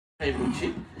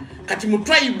Kati mu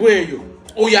tribe eyo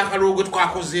oyo akalogo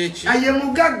twakoze eki aye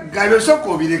mugagga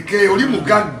yosoko bireke oli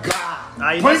mugagga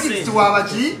politics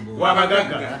wabachi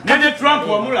wabagagga ne Trump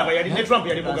wamulaba yali ne Trump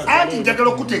yali mugagga ati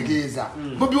njagala kutegeeza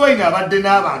Bobi Wine abadde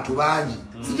n'abantu bangi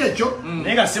sikekyo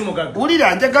nenga si mugagga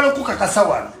ulira njagala kukakasa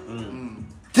wano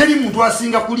teri muntu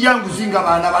asinga kulyanguzinga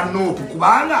baana banopu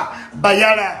kubanga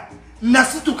bayala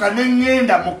nasituka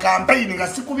nengenda mu campaign nga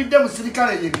sikubidde mu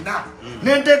sirikale yenna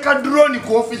nenteka drone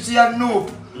ku office ya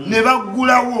nopu ne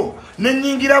bagulawo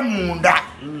nenyingira munda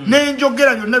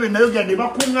nenjogera byonna benayogera ne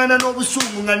bakungana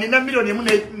n'obusungu nga nina milioni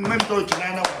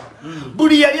 $1.9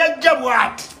 buli yali ajja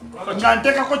bwati nga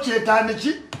ntekako kyetaani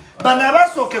ki bana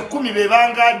abasooka 10 be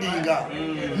bangadinga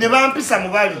ne bampisa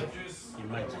mubali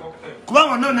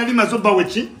kubanga nao nali mazoba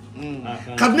weki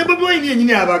kati ne Bobi Wine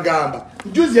yenyini abagamba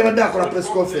juzi yabadde akola press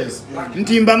conference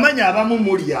nti mbamanya abamu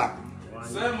mulya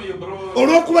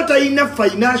olw'okuba talina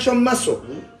financial muscle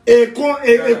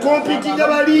competing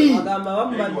abali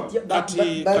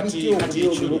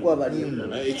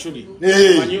Ichuri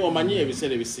omanyi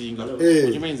ebiseera bisinga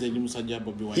okimanyize ndi musajja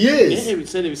Bobi Wine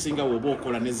ebiseera bisinga woba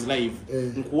okola ne live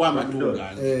nkuwa amatunga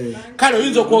kale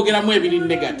oyinza okwogeramu ebiri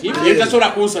negative etasobola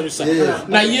kunsanyusa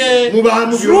naye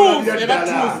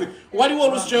truth waliwo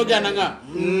olusi kyoyogera nga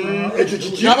ekyo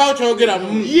kiki nabawo kyoyogera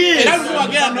era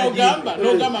luwagera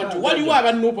n'ogamba nti waliwo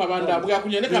abanuupu abandabwa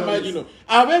kunyendeka magino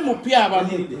ab'emupya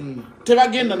abamu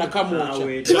tebagenda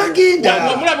nakamwoca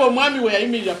tebagenda omulaba omwami we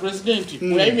yayimirira pulezidenti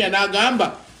we yayimirira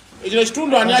n'agamba ekino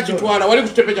kitundu ani akitwala wali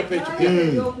kutepe kya peki pya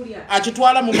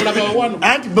akitwala mu mulaba wa wano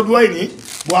anti Bobi Wine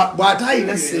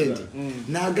bw'atayina sente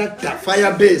n'agatta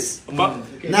firebase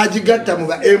n'agigatta mu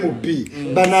ba MB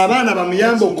bano abaana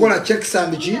bamuyamba okukola checks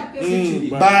and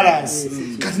balance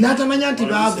kati n'atamanya nti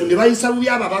baavu ne bayisa bubi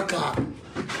ababaka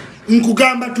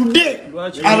nkugamba today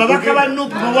ababaka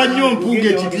bannopu bawa nnyo mpunga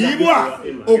ekitiibwa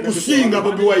okusinga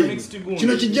Bobi Wine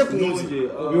kino kijje ku nzi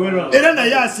era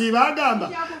naye asiiba agamba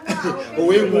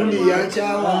owegundi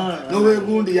yakyawa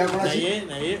n'owegundi yakola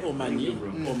naye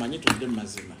omanyi tudde mu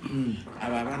mazima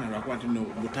abo abaana lwakuba nti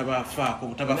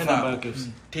butabafaako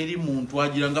teri muntu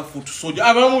agira nga futu soja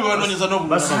abamu bebanoonyeza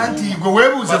anti gwe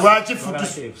weebuuze lwaki futu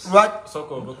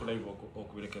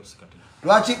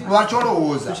lwaki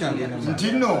olowooza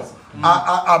nti nno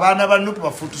abaana bannupu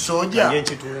bafutu soja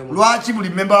lwaki buli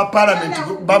member wa parliament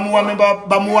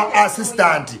bamuwa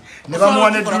assistant ne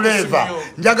bamuwa ne driver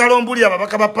njagala ombuli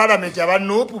ababaka ba parliament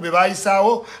abannupu be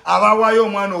bayisaawo abawaayo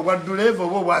omwana ogwa driver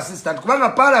oba obwa assistant kubanga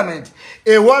parliament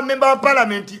ewa member wa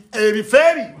parliament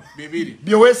ebifeeri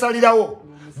byeweesalirawo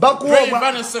bakuwa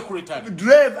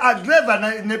driver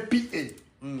ne PA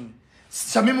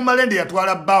Shamimu Malende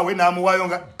yatwala bawe n'amuwayo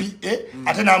nga PA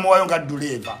ate n'amuwayo nga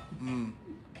driver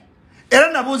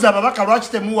era nabuuza ababaka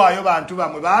lwaki temuwaayo bantu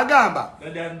bamwe bagamba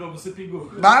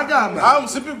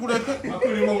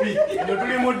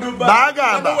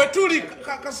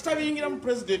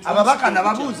ababaka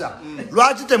nababuuza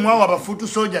lwaki temuwawo abafuutu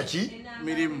soja ki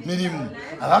mirimu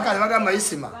ababaka ne bagamba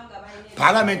isima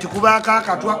parliament kubaako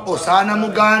akatwa osaana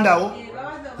mugandawo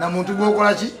na muntu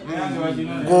gwokola ki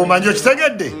ng'omanyi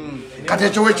okitegedde kati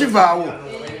ekyo wekivaawo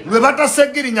lwe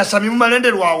batasegirinya Shamimu Malende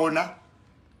lwawona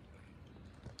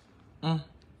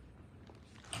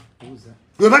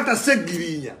lwe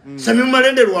batasegirinya Shamimu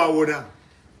Malende lwawona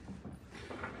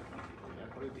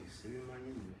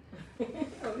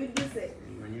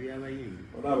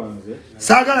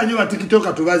saagala nnyo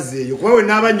batikitoka tubazzeeyo kuba we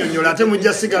n'abanyonnyola ate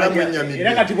mujja sigala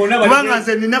mwennyamidde kubanga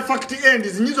nze nina fact end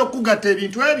zinyinza okugatta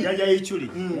ebintu ebyo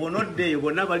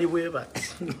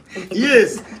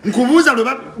yes nkubuuza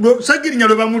segirinya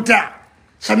lwe bamuta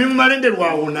Shamimu Malende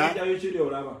lwawona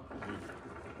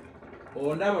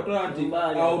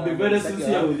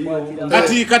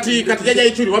kati Jaja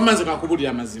Ichuri wamanze kakubulira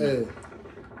amazima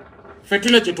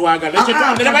fetune kyetwagala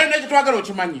kyetwagala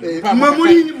okimanyi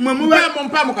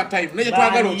mpamu ka time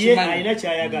nekyetwagala okimanyi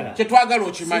kyetwagala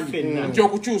okimanyi nti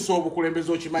okukyusa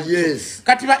obukulembeze okimanyi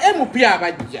kati ba MP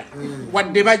abajja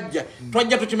wadde bajja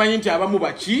twajja tukimanyi nti abamu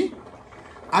baki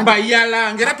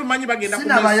bayala ngera tumanyi bagenda ku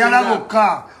sina bayala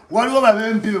bokka waliwo ba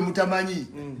MP be mutamanyi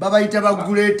babayita ba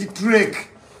great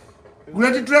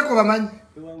trek obamanyi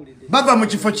baba mu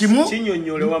kifo kimu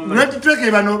great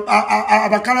trek bano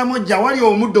abakalamojja wali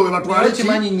omuddo we batwale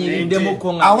kimanyi nyirinde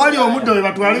mukonga awali omuddo we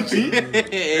batwale ki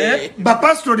ba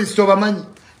pastorist obamanyi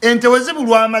ente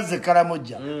wezibulwa amazze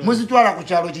kalamojja muzitwala ku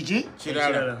kyalo kiki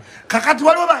kirala kakati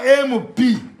waliwo ba MP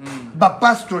ba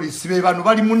pastorist be bano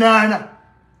bali 8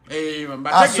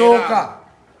 asooka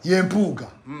yempuuga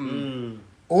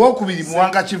owokubiri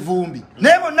muwanga kivumbi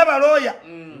naye bonna balooya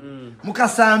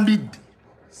mukasambidde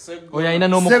oya ina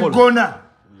no mukolo Segona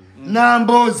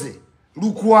Namboze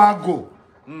Lukwago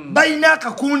bayina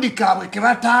akakundi kabwe ke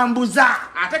batambuza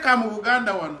ate ka mu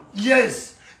Buganda wano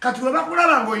yes kati we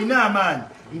bakulaba ngo ina amaanyi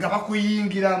nga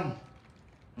bakuyingiramu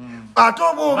ate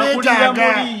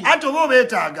oba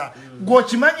obeetaaga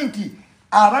gwokimanyi nti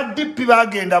abaddipi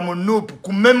bagenda mu NUP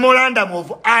ku memorandum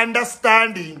of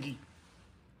understanding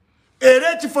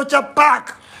era ekifo kya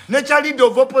park nekya leader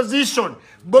of opposition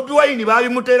Bobi Wine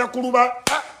babimuteera ku luba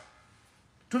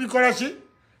tubikola ki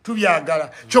tubyagala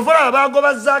kyova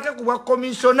abagobazaake ku bwa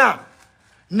commissioner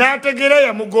n'ategeera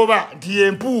yamugoba nti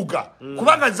yempuuga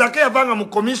kubanga Zaake yavanga mu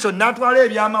commission n'atwala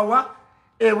ebyamawa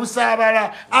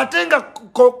ebusaabala ate nga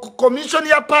commission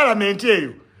ya parliament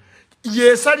eyo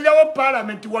yesalirawo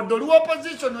parliament wadde oliwo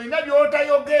opposition olina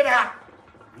byotayogera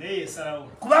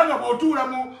kubanga bw'otuula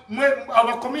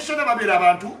abakomisiona babeera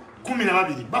abantu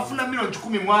 12 bafuna milioni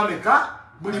 10 mwameka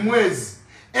buli mwezi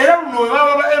era luno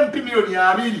baba MP milioni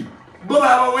 2 bo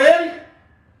babaweeri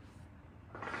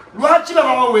lwaki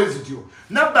babaweezi tyo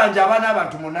nabbanja abaana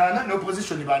abantu 8 ne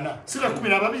opposition bana siba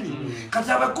 12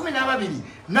 kati aba 12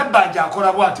 nabbanja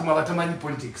akola bwati mu abatamanyi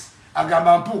politics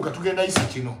agamba mpuuga tugenda isa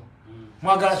kino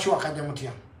mwagala kiwakanya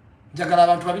mutya njagala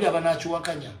abantu babiri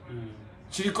abanakiwakanya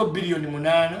kiriko bilioni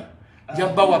 8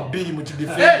 jabba wa 2 mu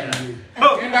kidifendi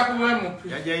enda kuwemu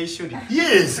yaja Ichuri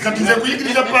yes kati ze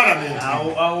kuyigiriza parliament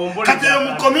kati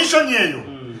mu commission yeyo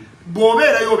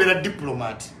bobera yobera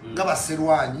diplomat ngaba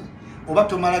serwanyi oba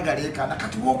tomala galekana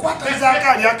kati bwokwata Zaake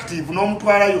ali active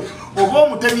n'omutwalayo oba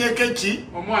omutemyeko eki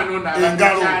omwana ono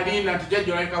abalina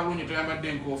tujajja olayika bulungi toyambadde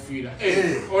enkofiira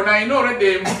ono ayina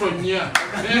olwedde embuto nnya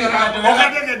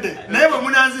okategedde naye bwe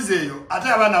munanziza eyo ate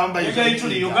abaana bambaye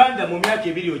Uganda mu myaka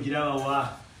 2 ogiraba wa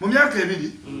mu myaka 2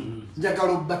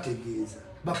 njagala obategeeza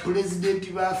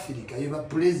bapulezidenti ba Afrika ye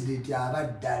bapulezidenti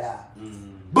abaddala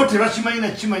bo tebakimanyi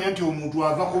nakimanya nti omuntu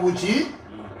ava ku buki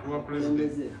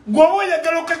gwoba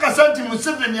oyagala okakasa nti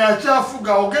Museveni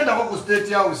akyafuga ogendako ku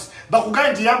State House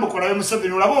bakugaye nti yambukolayo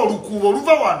Museveni olaba olukuubo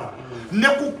oluva wano ne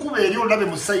kukuba eri olabe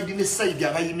mu saidi ne saidi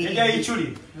abayimirira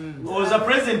Ichuri oza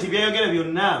president byayogera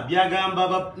byonna byagamba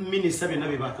ba minister byonna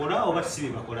bebakola oba tisibe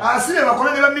bakola asibe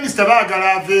bakola ne ba minister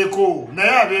baagala aveeko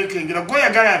naye abeekengera gwe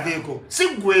yagala aveeko si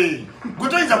gwe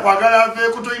toyinza kwagala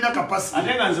aveeko toyina capacity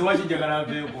ate nga nze wakijagala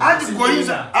aveeko ati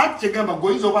goyinza ati kegamba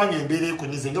goyinza obanga embeera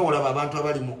ekonyize nga olaba abantu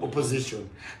abali mu opposition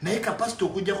naye capacity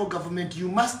okujjako government you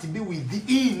must be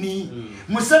within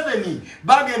Museveni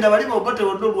bagenda bali bobote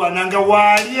wodolwananga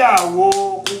waali awo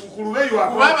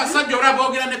kuba abasajja olaba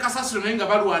boogera ne kasasiro naye nga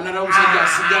balwana nawo musajja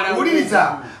asigala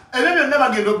uliriza ebyo byonna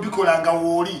bagenda obikola nga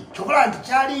wooli kyokola nti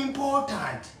kyali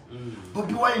important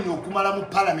Bobi Wine okumala mu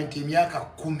parliament emyaka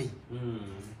 10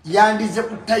 yandize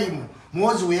ku time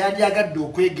muwozi we yali agadde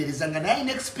okwegereza nga naye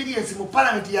ine experience mu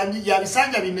parliament ya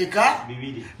bisanja bimeka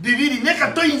bibiri ne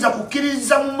katoyinza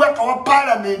kukkiriza mu mwaka wa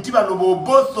parliament bano bo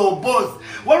both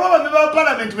waliwo bambi ba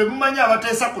parliament be mumanya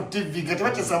abateesa ku TV nga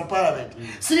tebateesa mu parliament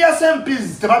serious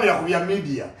MPs tebabira ku bya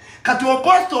media kati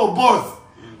both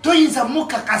toyinza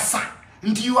mukakasa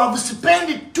nti you have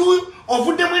spent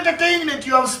ovuddemu entertainment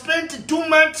you have spent 2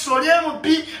 months oli MP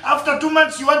after 2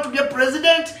 months you want to be a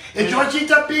president ekyo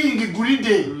bakiyita being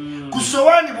greedy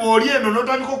kusowani bwoli eno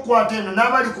notandika okukwata eno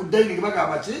n'abali ku dining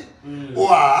bagamba ki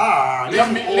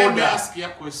let me ask you a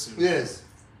question. Yes.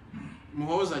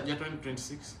 Muhooza ajja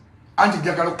 2026 anti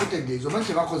njagala okutegeeza omanyi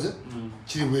kye bakoze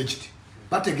kiri bwe kiti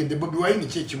bategedde Bobi Wine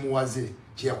ki ekimuwaze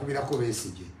kye yakubirako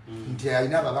Besigye nti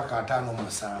alina ababaka 5 mu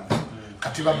 7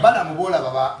 kati babbala mubola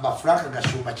ba Frank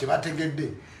Gashumba kye bategedde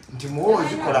nti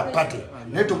muwozi kola pate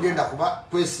naye tugenda kuba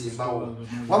kwesimbawo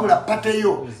wabula pate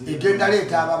yo egenda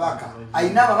leeta ababaka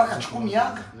ayina ababaka 10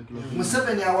 aga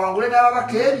Museveni awangule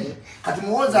n'ababaka eri kati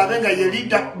muwozi abenga ye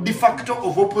leader de facto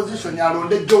of opposition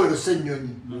alonde Joel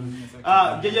Ssenyonyi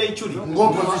Jaja Ichuri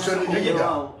ng'opposition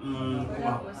leader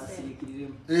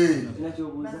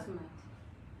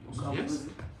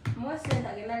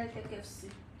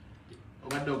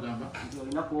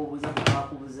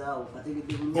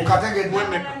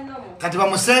kati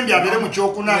bamusembi abere mu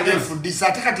kyokuna ng'efudisa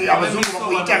ate kati abazungu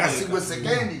bakuyita akasigwe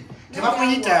sekendi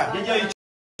tebakuyita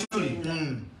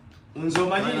nze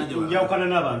omanyi njawukana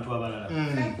n'abantu abalala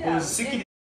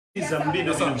onsikiriza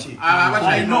mbino ki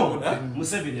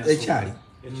Museveni ekyali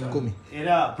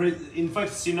era in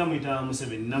fact sinamwita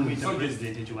Museveni namwita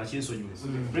president ekyo bakinsonyiweza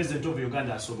president of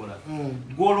Uganda asobola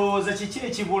gwolowooza kiki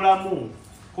ekibulamu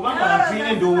kubanga batuyina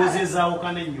endowooza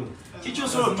ezaawukana ennyo kiki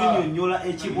osobola tunyonnyola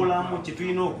ekibulamu kye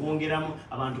tulina okwongeramu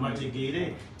abantu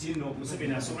bategeere tino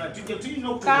Museveni asobola tulina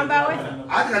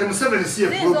ate kati Museveni si ye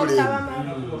problem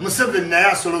Museveni naye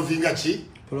asolovinga ki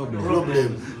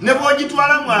problem ne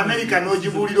bwogitwala mu America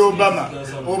n'ogibulira Obama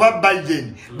oba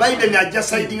Biden ajja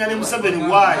sidinga ne Museveni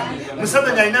why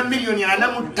Museveni alina millioni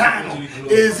 45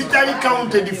 ezitali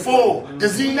counted for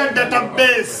tezina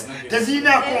database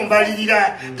tezina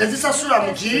kombalirira tezisasula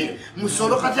muki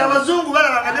musolo kati abazungu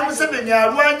balabanga ne Museveni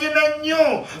alwanye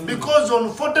nnyo because on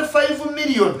 45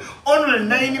 million only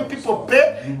 9 people pay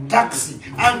tax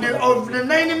and of the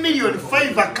 9 million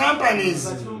 5 are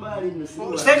companies.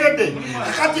 Second,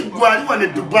 kati gwali wane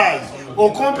Dubai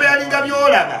okompealinga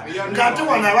byolaba ngate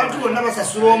wana abantu bonna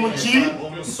basasula omuki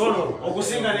solo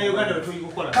okusinga ne Uganda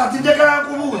tuyikukola kati njagala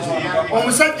nkubuuza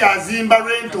omusajja azimba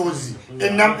rentals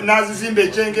nazizimba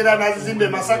ekyengera nazizimba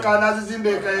Masaka nazizimba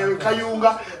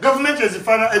Kayunga government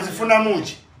ezifuna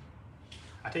muki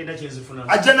atenda kyezifuna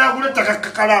ajja naguleta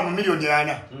kakalamu milioni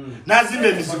 4 nazimba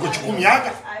emizigo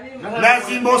 10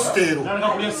 nazimba hostero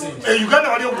Uganda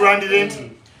wali grand rent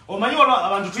omanyi wala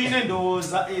abantu tuyina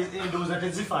endowooza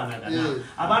tezifaanagana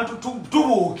abantu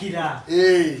tubuukira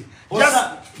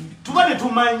tubane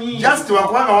tumanyi just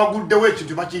wakubanga waguddewo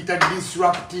ekintu bakiyita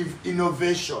disruptive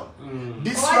innovation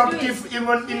disruptive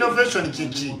innovation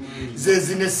kiki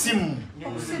zezine simu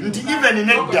nti even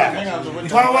nedda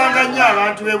twawanga nnyo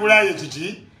abantu b'Ebulaaya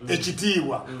kiki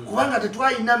ekitiibwa kubanga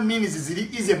tetwalina minis ziri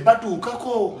ize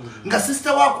batuukako nga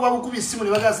sister wakuba bukubi essimu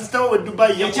ne bagala sister we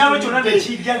Dubai ekyalo kyonna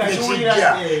nekijja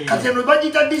kati eno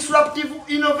bagiyita disruptive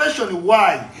innovation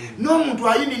why n'omuntu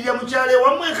ayimirira mu kyalo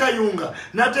ewamu e Kayunga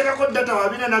n'ateekako data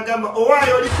wabina n'agamba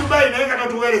owaayo oli Dubai naye nga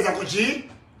tatuweereza ku ki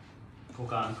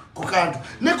ku kantu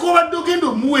ne kobadde ogenda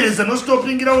omuweereza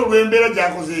n'ostopingirawo olw'embeera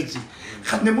gy'akoze eki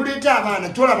kati ne muleeta abaana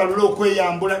tolaba lula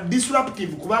okweyambula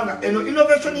disruptive kubanga eno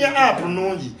innovation ya app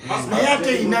nungi naye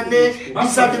ate erina ne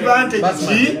disadvantage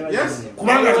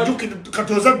kubanga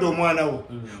kati ozadde omwana wo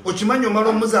okimanyi omala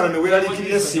omuzaala ne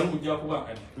weeraliikirira essimu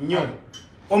nnyo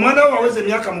omwana wo aweze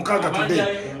emyaka 6 today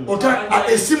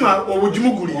essimu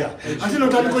obugimugulira ate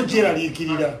n'otandika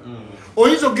gyeraliikirira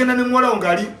oyinza okugenda ne muwala wo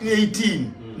ng'ali 18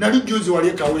 nali juzi wali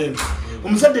ekawembe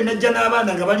omusadde najja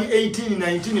n'abaana nga bali 18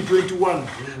 19 21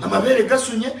 amabeere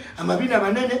gasunye amabina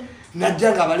manene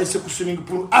najja nga balese ku swimming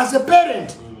pool as a parent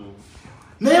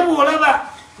naye bw'olaba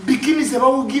bikini ze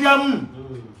bawugiramu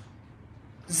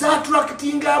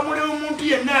zaattractinga amule omuntu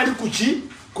yenna ali kuki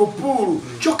ku puulu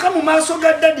kyokka mu maaso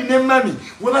ga daddi ne mami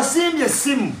we basimbye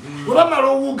essimu we bamala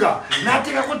owuga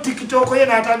n'ateekako tikitoko ye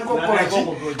n'atandika okukola ki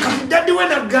kati daddi we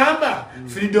nagamba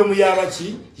freedom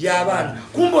y'abaki y'abaana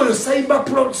kumbe oyo cyber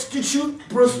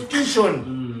prostitution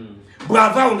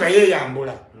bw'avaawo nga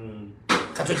yeeyambula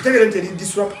kati okitegere nti eri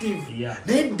disruptive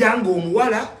naye dda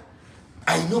ng'omuwala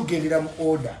alina okugendera mu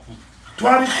order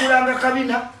twabikulanga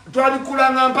kabina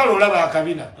twabikulanga mpala olaba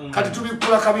akabina kati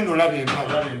tubikula kabina olaba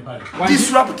empala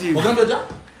disruptive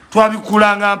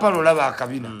twabikulanga mpala olaba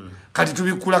akabina kati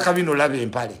tubikula kabina olaba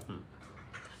empale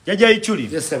Jaja Ichuri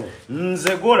yesebo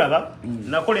nze golaba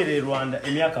nakolera e Rwanda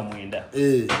emyaka 9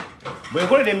 bwe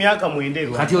nkolera emyaka 9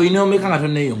 Rwanda kati oyina omeka nga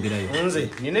tonneeyongerayo nze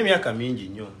nina emyaka mingi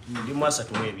nnyo ndi mu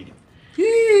 32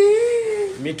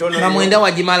 mitono na mwenda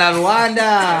wajimala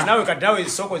Rwanda nawe kati nawe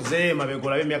isoko ze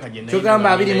mabegola emyaka gyenna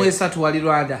tugamba 23 wali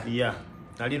Rwanda yeah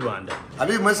nali Rwanda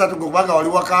 23 kubanga wali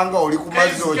wakanga oli ku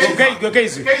mazzi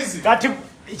kati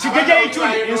Jaja Ichuri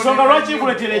ensonga lwaki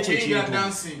nkuletera ekyo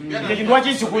ekintu lwaki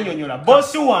nkikunyonyola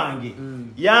bosi wange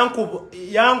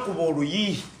yankuba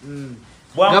oluyi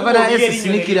gavana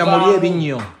sinikira muli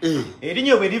ebinnyo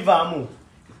erinnyo bwe livaamu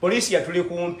poliisi yatuli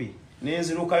kumpi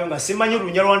nenzirukayo nga simanyi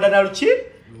Lunyarwanda naluki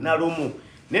nalumu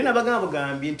naye nabagamba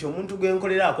bugambye nti omuntu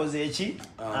gwenkolera akoze eki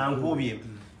ankubye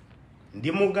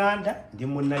ndi Muganda ndi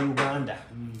Munnayuganda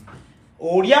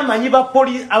oli amanyi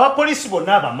abapoliisi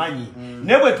bonna abamanyi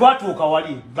naye bwe twatuuka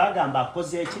wali bagamba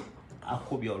akoze eki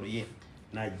akubye oluye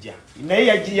najja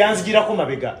naye yanzigirako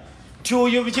mabega ti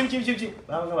oyo biki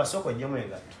banga basoko ojjemu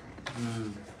engatto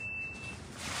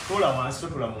tula wansi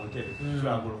tula mu ntebe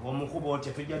tulagula omukuba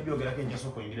otya tujja byogerako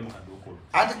enjasoko oyingire mu kaduukulu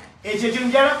ekyo ekintu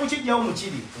njala kukijjawo mu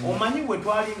kiri omanyi bwe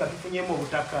twali nga tufunyemu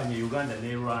obutakkanya Uganda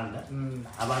ne Rwanda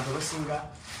abantu basinga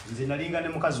nze nalinga ne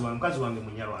mukazi wange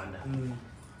Munyarwanda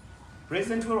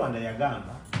President wa Rwanda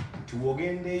yagamba nti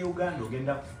wogenda e Uganda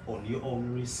ogenda on your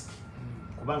own risk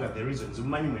kubanga the reasons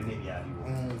umanyi mwene byaliwo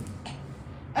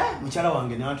mukyala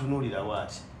wange n'antunuulira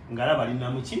waati ngalaba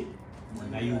alina muki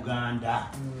na Uganda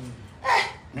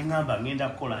nengamba ngenda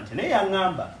kukola nti naye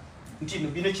yaŋŋamba nti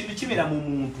bino kintu kibeera mu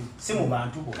muntu si mu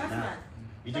bantu bonna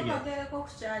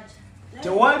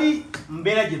tewali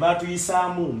mbeera gye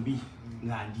baatuyisaamu mbi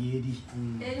nga ndi eri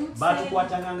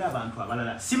batukwatanga ng'abantu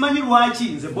abalala simanyi lwaki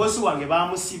nze bosi wange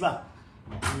bamusiba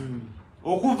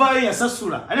okuvaayo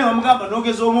yasasula ate bamugamba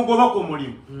n'ogeza omugoba ku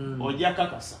mulimu ojja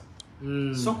kakasa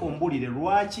Soko mbulire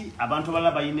lwaki abantu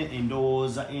balaba bayine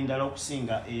endowooza endala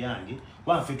okusinga eyange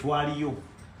wanfe twaliyo.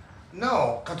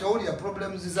 No, katawuli ya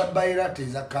problems za bairate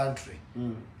za country.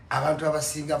 Abantu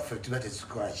abasinga ffe tuba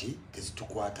tezikola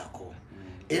tezitukwatako.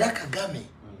 Era Kagame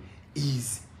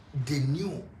is the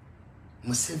new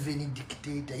Museveni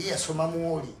dictator. Ye asoma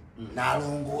muoli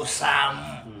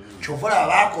n'alongoosamu. Kyovola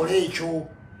abakola ekyo.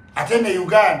 Ate ne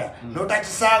Uganda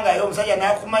notakisanga yo omusajja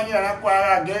n'akumanyira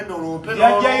n'akwala agenda olwope.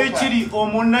 Jaja Ichuri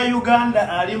omuna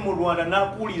Uganda ali mu Rwanda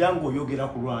n'akuulira ng'oyogera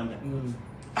ku Rwanda.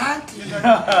 Anti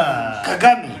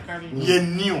Kagame ye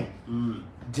new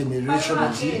generation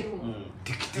of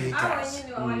dictators.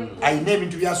 Ayina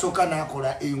ebintu byasooka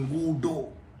n'akola enguudo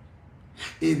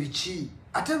ebiki.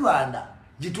 Ate Rwanda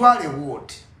gitwale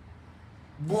wooti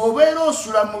bw'obeera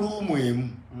osula mu luumu emu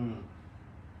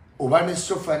oba ne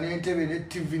sofa n'entebe ne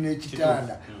TV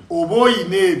n'ekitanda oba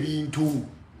oyina ebintu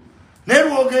naye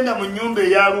lw'ogenda mu nnyumba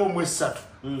eya luumu esatu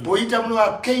oyita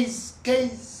muliwa case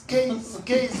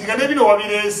nga nebino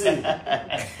wabireese.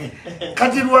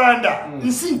 Kati Rwanda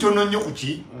nsi ntono nnyo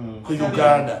kuki ku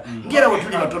Uganda ngera bwe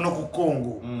tuli batono ku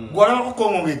Congo gwalaba ku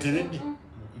Congo ng'eteredde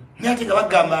naye ate nga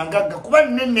bagamba ngagga kuba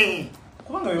nnene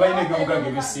kubanga bwe balina ebyobugagga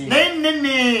ebisinga naye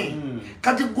nnene.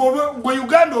 Kati gwe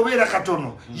Uganda obeera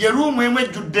katono ye luumu emu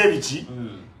ejjudde ebiki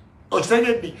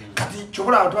okitegedde. Kati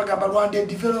kyobola abantu bagamba Rwanda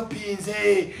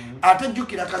edevelopinze ate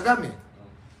jjukira Kagame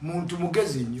muntu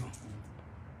mugezi nnyo.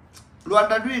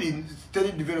 Rwanda really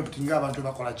teri developed nga abantu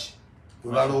bakola ki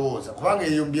we balowooza kubanga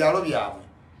eyo byalo byabwe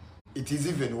it is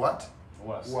even what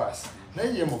worse.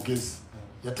 Naye ye mugezi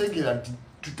yategeera nti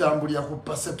tutambulira ku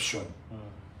perception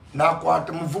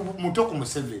n'akwata muto ku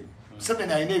Museveni.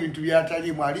 Museveni alina ebintu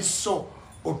byataliimu ali so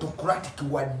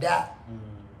autocratic wadda.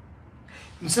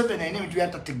 Museveni alina ebintu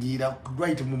byatategeera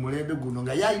right mu mulembe guno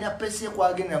nga yalina pesi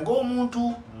yekwagenda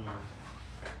ng'omuntu.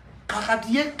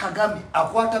 Kakati ye Kagame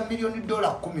akwata $1 million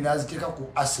 10 n'aziteeka ku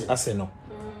Arsenal.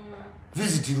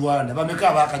 Visit Rwanda bameka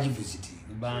abakaji visit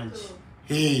banji.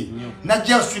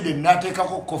 Najja Sweden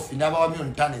n'ateekako coffee n'abawa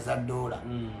 $5,000,000.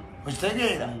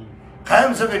 Okitegeera kaya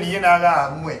Museveni ye n'aga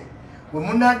amwe bwe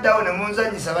munaddawo ne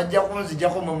munzanyisa bajja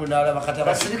kunzijjako mwe munaalaba kati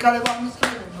abasirikale ba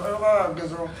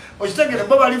Museveni okitegeera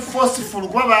bo bali forceful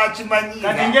kuba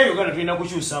bakimanyira. Kati nge Uganda tulina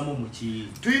kukyusaamu mu ki?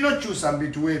 Tulina okukyusa mu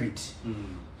bituwa ebiti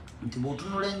nti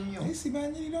bw'otunula ennyo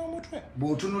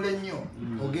bw'otunula ennyo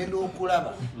ogenda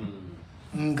okulaba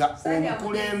nga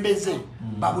obukulembeze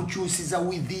babukyusiza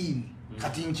within.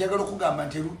 Kati nkyagala okugamba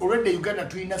nti already Uganda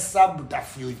tulina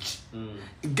subterfuge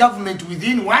government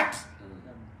within what.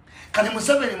 Kati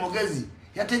Museveni mugezi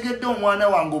yategedde omwana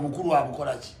wange obukulu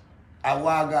abukola ki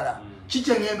awagala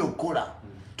kikye ngenda okukola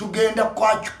tugenda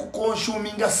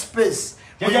kuconsuminga space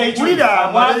okulira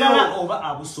awagala oba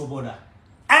abusobola.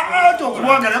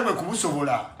 Okuwagala kwe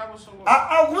kubusobola.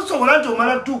 Okubusobola nti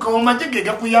omala tuuka omagye ge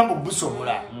gakuyamba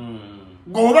obusobola.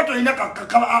 Gwoba tolina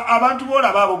abantu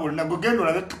boolaba abo bonna gogenda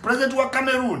olabe president wa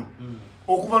Cameroon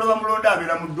okuva lwe bamulonda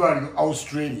abeera mu ddwaliro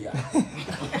Australia.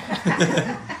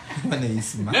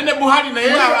 Nene Buhari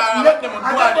naye abadde mu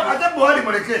ddwaliro. Ate Buhari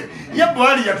muleke ye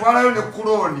Buhari yatwalayo ne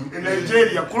kuloni e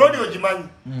Nigeria. Kuloni ogimanyi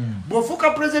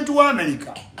bw'ofuuka president wa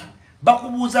America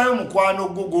bakubuuzayo mukwano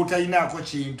gwo gw'otalinaako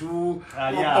kintu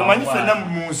omanyi ffenna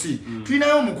mu nsi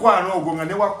tulinayo omukwano ogwo nga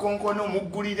ne wakonkone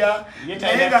omuggulira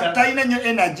naye nga talina nnyo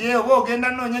energy oba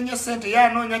ogenda noonya nnyo ssente ye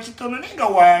anoonya kitono naye nga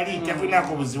waali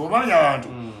tefulinaako buzibu omanya abantu.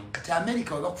 Kati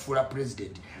America we bakufuula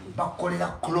president bakukolera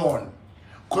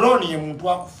clone ye muntu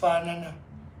akufaanana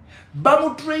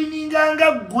bamutraininga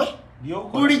nga ggwe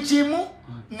buli kimu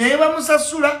naye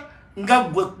bamusasula nga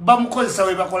ggwe bamukozesa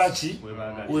we bakola ki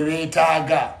we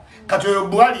beetaaga. Kati oyo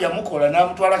Buhari yamukola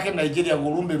n'amutwalako e Nigeria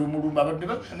ng'olumbe lumulumba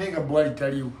naye nga Buhari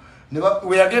taliwo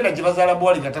we yagenda gye bazaala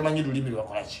Buhari nga tamanyi lulimi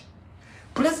lwakola ki.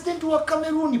 President wa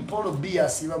Cameroon Paul Biya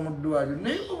asiba mu ddwaliro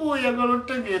naye oba oyagala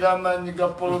otegeera amaanyi ga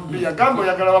Paul Biya gamba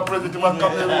oyagala ba president wa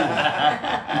Cameroon.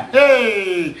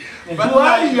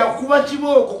 Buhari yakuba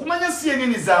kibooko kumanya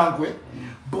CNN zankwe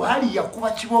Buhari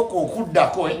yakuba kibooko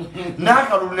okuddako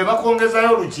n'akalulu ne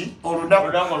bakongezayo oluki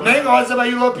olunaku naye nga waze ba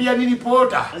European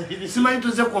reporter simanyi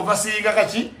tuze konvasinga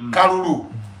kaki kalulu.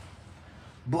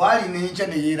 Buhari n'enkya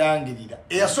ne yeerangirira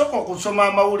eyasooka okusoma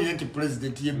amawulire nti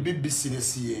president ye BBC ne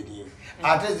CNN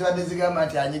ate zibadde zigamba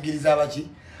nti anyigiriza abaki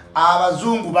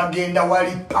abazungu bagenda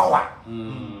wali power.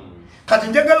 Kati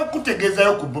njagala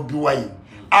okutegeezayo ku Bobi Wine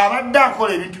abadde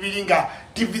akola ebintu biri nga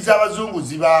TV z'abazungu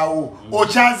zibaawo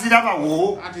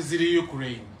okyazirabawo ati ziri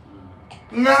Ukraine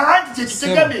nga anti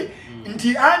kyekitegame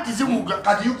nti anti zibuga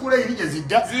kati Ukraine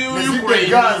jezidda nezidde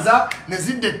Gaza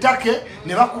nezidde Turkey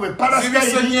ne bakube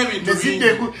Palestine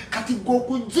nezidde kati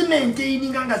gokuzimente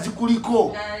nga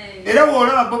zikuliko era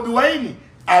wola Bobi Wine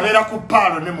abera ku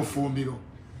palo ne mufumbiro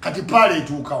kati pale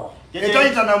etuukawa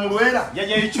etaita na mulwera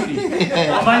Jaja Ichuri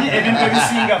amanyi ebintu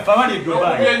ebisinga fabali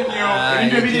Dubai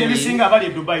ebintu ebisinga bali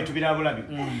Dubai tubirabulabi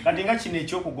kati nga kino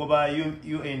ekyokugoba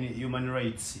UN human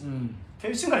rights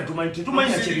ebisinga tumanyi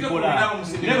kibikola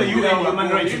never UN human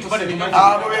rights tubale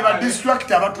abo beba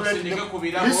distract abatulete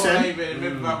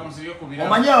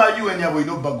omanyi aba UN yabo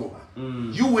ino bagoba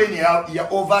UN ya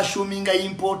overshooting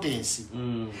importance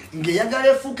ngeyagala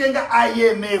efuke nga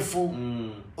IMF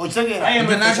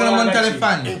International Monetary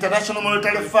Fund. International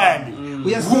Monetary Fund.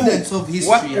 We are students of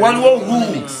history. World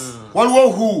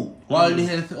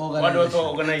Health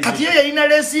Organization. Kati yeye ina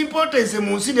less importance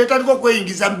mu nsi netaliko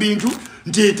kweyingiza bintu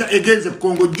nteta egenze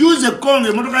Kongo. Juze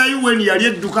Kongo motoka ya UN yali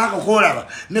edduka akakolaba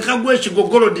ne kagwe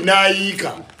kigogolo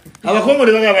dinayika. Abakongo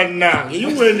ne bagaba nange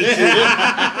UN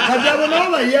kati abo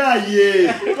nabo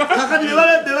yaye kakati ne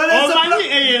bale omanyi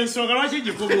eyensonga lwaki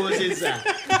gikobozeza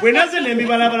bwenaze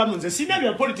nembibalabala munze sina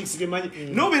bya politics gemanyi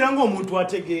nobiranga omuntu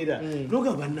ategeera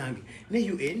nogamba nange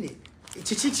ne UN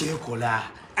kiki kyekola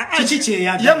kiki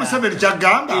kyeyagala ya Museveni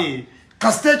kyagamba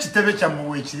kasite kitebe kya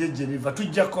muwe ekiri Geneva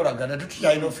tujja kolagana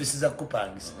tutuyina office za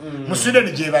kupangisa mu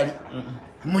Sweden gye bali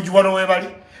mujiwano we bali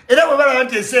era bwe bala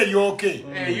bante ese yoke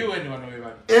UN wano we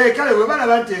bali kale bwe bala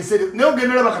bante ese ne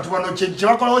ogendera bakatubano kye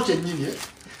bakolawo kye nyinyi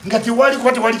ngati wali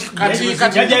kwati wali kati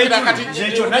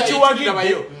ekyo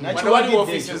nakiwagi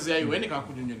offices ya UN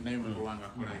kakujunyo nayo muwanga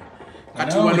kulayo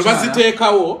kati wano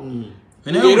baziteekawo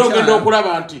ngero ogenda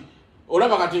okulaba nti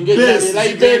olaba kati ngeri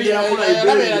Liberia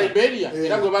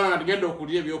era gwe bana ngenda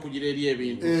okulira ebyokugira eri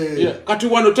ebintu kati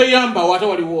wano teyamba wate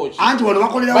wali watch anti wano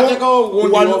bakolera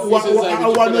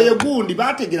wano yegundi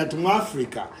bategera tu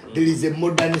Africa there is a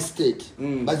modern state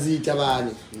bazita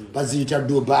bani bazita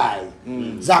Dubai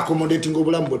za accommodating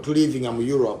obulamu bwe tu living mu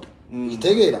Europe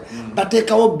itegera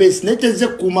batekawo base neteze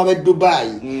kuma be Dubai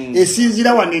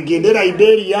esinzira wane egende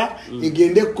Liberia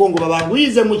egende Congo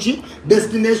babanguize muki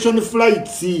destination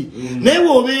flights newe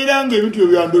obeeranga ebintu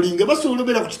ebyandolinga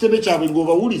basolobera ku kitebe kyabwe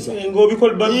ngobawuliza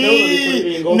ngobikol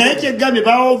naye kyegambye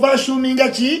ba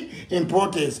overshooting ki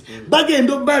importance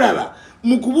bagenda balaba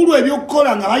mukubulu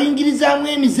ebyokukola nga bayingirizamu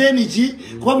emizeni ki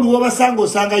kuba buli wabasanga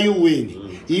osanga UN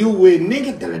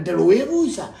nenge ddala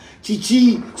weebuuza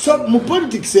chichi so mu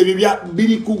politics ebibya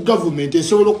biri ku government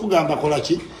esobola okugamba kola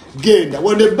ki genda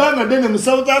wone banga dene mu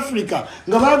South Africa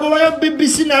nga bagobayo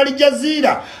BBC na Al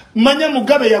Jazeera manya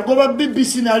Mugabe yagoba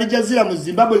BBC na Al Jazeera mu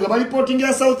Zimbabwe nga bali reporting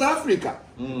ya South Africa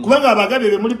kubanga abagabe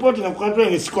be mu reporting ku country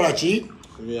nge sikola ki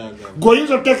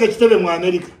goyinzo teke kitebe mu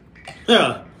America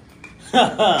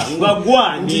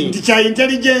ngwagwani ndicha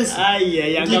intelligence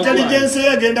intelligence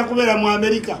yagenda kubera mu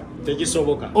America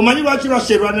tekisoboka omanyi lwaki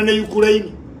basherwana ne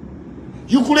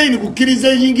Ukraine kukiriza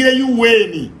yingire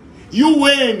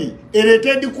UN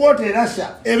ereted quarter Russia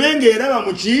ebenge eraba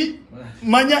muki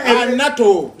manya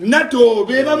NATO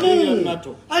beba mu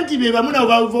anti beba mu na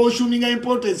overshooting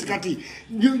importance kati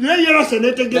yero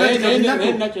senetegera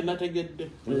nategedde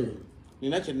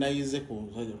ninache nayize ku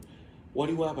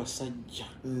waliwo abasajja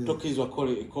tokizwa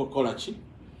kola ki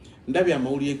ndabya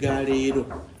amawulire ga leero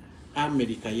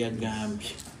America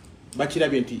yagambye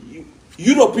bakirabye nti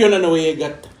Europe yona nawe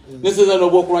yegatta neseza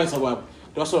n'obwokulwanyisa bwabwe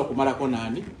tebasobola kumalako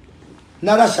nani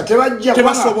na Russia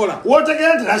tebasobola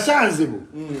wotegera nti Russia nzibu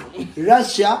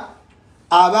Russia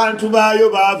abantu bayo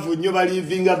baavu nnyo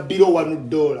balivinga below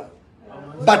 $1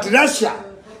 but Russia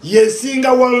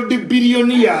yesinga world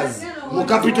billionaires mu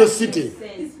capital city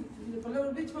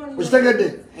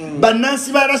usitegede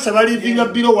banansi ba Russia balivinga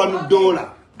below $1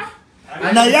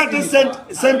 na yate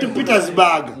St.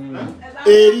 Petersburg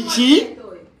erichi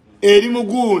eri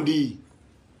mugundi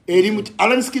eri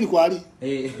Aleese kini kwali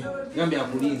ngambi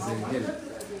akulize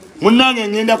munange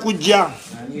ngenda kujja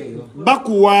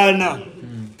bakuwana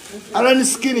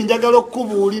Aleese kini njagala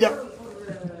okubuulira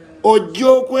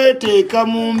ojjo kweteeka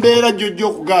mu mbeera jojjo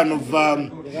okugana vaamu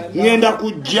ngenda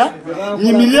kujja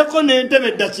nyimireko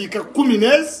n'entebe dakiika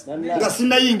 10 nga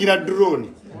sinayingira drone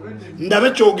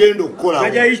ndabe kyogenda okukola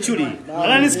Jaja Ichuri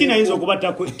Aleese kini ayinza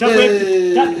okubata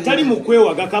tali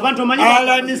mukwewaga kabantu manyi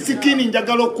Aleese kini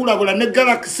njagala okulabula ne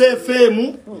Galaxy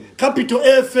FM Capital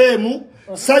FM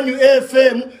Sanyu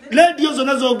FM radio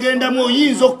zona zogendamu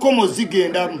oyinza okkomo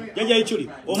zigendamu Jaja Ichuri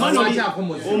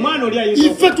omwana oli ayinza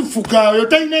ife tufuka oyo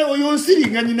talina oyo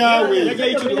nsiringanye naawe Jaja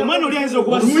Ichuri omwana oli ayinza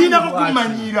okuba mulina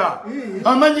kumanyira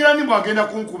amanyira ni bwagenda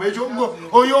kunkuba ekyo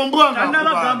oyo mbwanga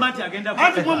nabagamba nti agenda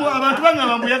ati mwe abantu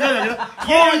bangamba mbuyagala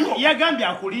yagambye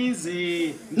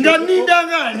akulinze nga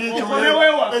nindangane ekyo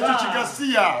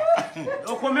kigasiya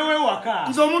okomewe waka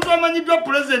nze omuntu amanyiddwa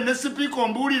president ne speaker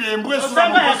ombuulire embwe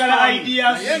osanga yagala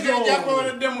ideas yengeri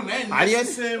gyakoleddemu naye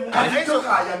aliyeseemu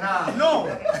no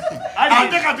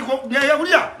ate kati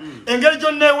yawulya engeri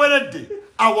gyonneeweredde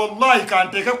wallahi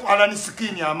kanteeke ku alani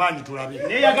sikini amaanyi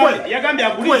tulabe yagambye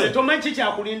akulinze tomanyi ki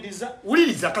kyakulindiza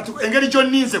wuliriza kati engeri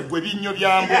gyonninze gwe binnyo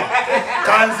byambwa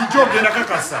kanziki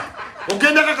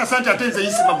ogenda kakasa nti ate nze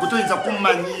yisima gwe toyinza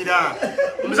kummanyira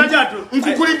omusajja atu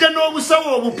nkukulidde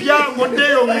n'obusawo obupya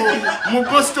ngoddeyo mu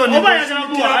Boston oba yagala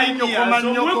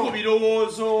ku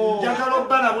birowoozo njagala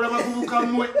obbalabula bavubuka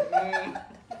mmwe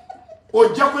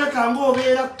ojja kuleka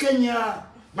ng'obeera Kenya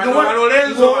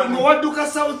ng'owadduka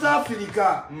South Africa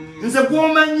nze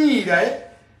gw'omanyiira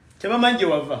tebamanyi gye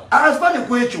wava asipane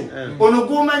ku ekyo ono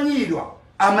gw'omanyiirwa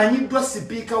amanyiddwa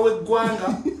sipiika w'eggwanga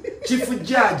chief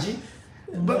judge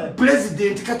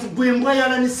president kati gwembwa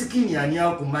yala ni sikini ani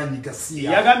akumanyi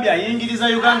gasiya yagambye ayingiriza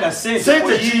Uganda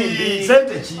sente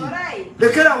ki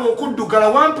lekera okuddugala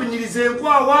wampinyirize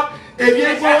enkwawa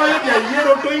ebyenkwawa bya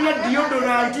yero toyina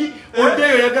deodoranti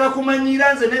odeyo yagala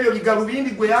kumanyira nze nebyo bigalubindi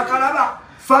gwe yakalaba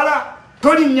fala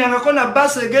tolinnyangako na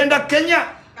basi egenda Kenya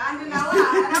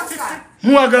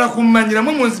muwagala kumanyira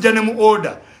mwe munzija ne mu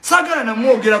order sagala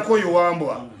namwogerako oyo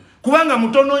wambwa kubanga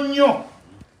mutono nnyo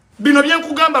bino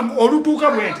byenkugamba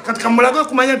olutuuka bwenti kati kamulage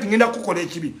kumanya nti ngenda kukola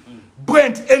ekibi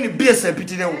bwenti NBS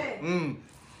empitirewo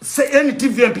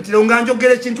NTV empitirewo nga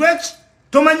njogera ekintu eki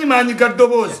tomanyi maanyi ga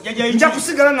ddoboozi nja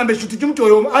kusigala ngamba ekyo tikimuti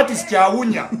oyo artist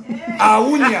awunya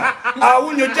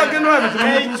ojja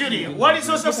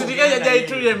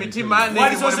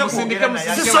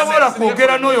genosisobola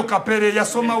kwogera n'oyo kapere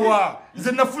yasoma wa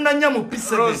nze nafuna nnyo mu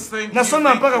P7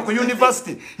 nasoma mpaka ku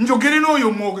university njogere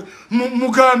n'oyo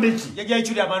mugambe ki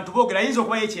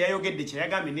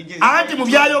anti mu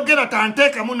byayogera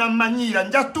tanteekamu nammanyiira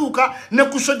nja tuuka ne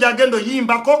ku shoja agenda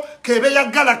oyimbako kebe ya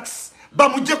Galaxy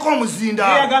bamujeko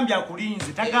omuzinda yagambye akulinze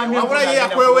wabula ye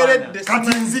yakweweredde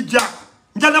kati nzija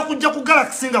njana kujja ku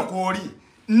Galaxy nga kwoli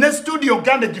ne studio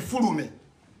gambe gifulume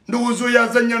ndowooza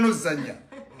yazanya nozanya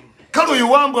kale oyo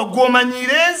wambwa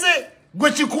gw'omanyirenze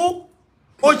gwe kiku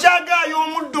okyagaayo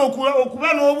omuddo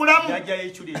okuba n'obulamu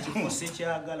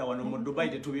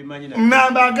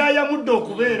namba agaaya muddo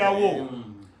okubeerawo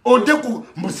ode ku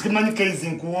musimanyi kezi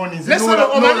nkuwoni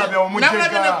nolabya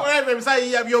omujega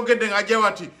ebisayi yabyogedde ng'ajja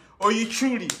wati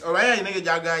Ichuri oba yalina ge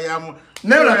jagayamu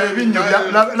nolabya ebinnyo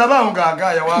labaawo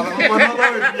ng'agaaya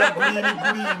gulini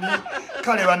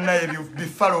kale bannaye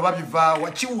bifalo oba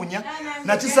bivaawa kiwunya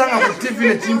nakisanga ku TV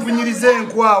ne kimpunyiriza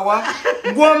enkwawa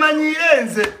gw'omanyiire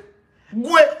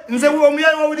gwe nze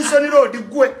omuyayi wa Wilson Road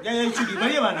gwe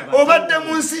obadde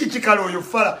mu nsi kikale oyo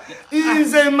fala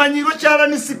nze manyiro kyala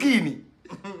ni sikini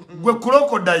gwe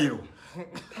krokodayiro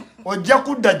ojja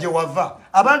kudda gye wava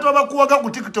abantu abakuwaga ku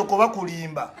TikTok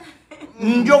bakulimba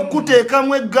njo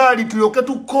kuteekamu eggaali tulyoke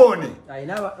tukkoone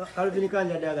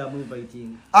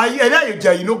era eyo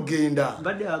gyalina okugenda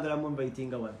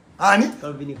ani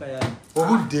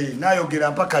obudde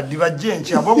nayogera mpaka ddi bajja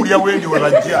enkya aba bulya wendi we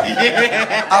bajja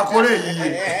akole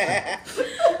eyiye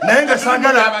naye nga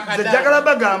sagala nze njagala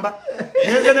bagamba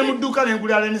nenge ne mu dduuka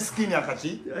nengulira Allen Skin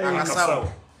akasawo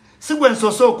si gwe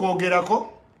nsoose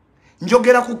okwogerako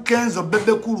njogera ku Kenzo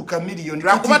bebekulu ka miliyoni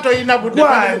lwakuba toyina budde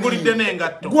bagulidde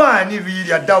n'engatto gwani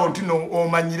biirya ddawo ntino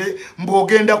omanyire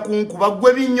mbwogenda kunkuba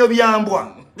gwe binnyo byambwa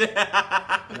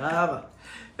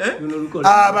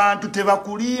abantu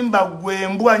tebakulimba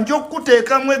gwembwa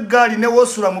njokuteekamu eggaali ne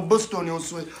wosula mu Boston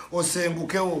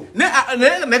osengukewo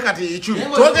ne kati Ichuri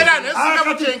twogera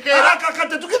nesikamuchenkeera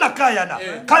kakate tukina kayana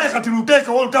kale kati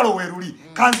luteekewo olutalo weeruli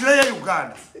kanzireyo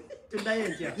Uganda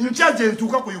nchaje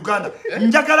ntuka ku Uganda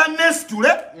njagala nestule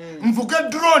mvuge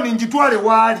drone njitwale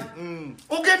wali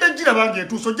ogenda jira bange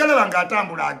tuso jala banga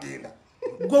atambula agenda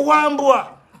gwe wambwa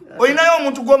oyinayo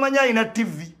omuntu gwomanya ina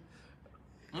TV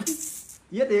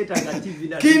yetaga TV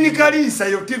na kini kalisa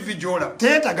yo TV jola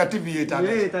tetaga TV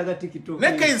yetaga TikTok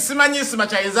neke simanyi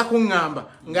simachaiza kungamba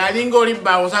ngalinga oli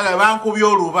bawo saga bankubye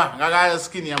oluba ngaga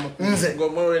skin ya mukunze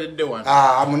ngomoweredde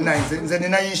wana munaize nze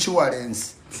nina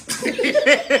insurance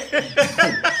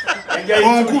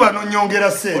onkuba no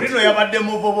nyongera sente olino yabadde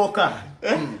muboboka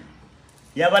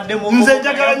yabadde nze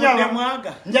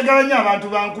njagala nya abantu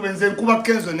bankube nze nkuba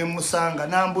Kenzo ne musanga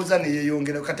nambuza ne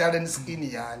yeyongera kati Allen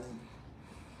Skin yani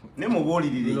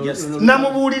Nemubulirire just.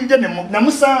 Namubulirire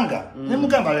namusanga.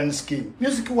 Nemugamba Aleese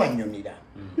music wanyonira.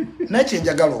 Nache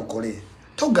njagala okole.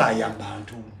 Togaya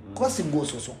abantu. Kwasi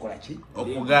goso sokola ki?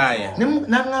 Okugaya.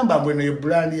 Nangamba Bwino yo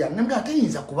brand ya. Nanga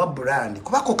atayinza kuba brand.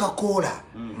 Kuba Coca-Cola,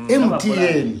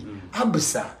 MTN,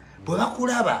 Absa. Bwe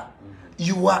bakulaba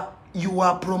you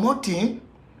are promoting,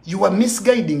 you are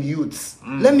misguiding youths.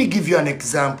 Let me give you an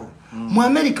example. Mu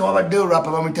America wabadde rap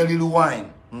abamita Lil Wayne.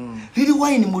 Lil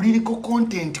Wayne muliriko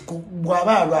content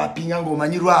bwaba rappinga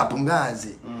ngomanyi rap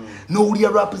ngaze. No ulia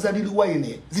rap za Lil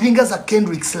Wayne zilinga za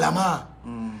Kendrick Lamar.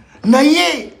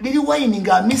 Naye Lil Wayne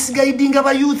nga misguiding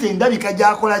aba youth endabika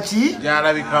jakola ki?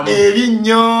 Jalabikamu.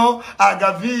 Ebinyo,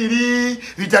 agaviri,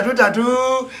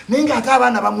 bitatu nenga ate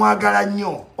abaana bamwagala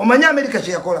nnyo. Omanya America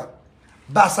kye yakola?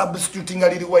 Ba substituting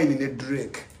Lil Wayne ne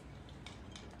Drake.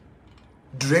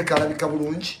 Drake alabika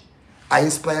bulungi.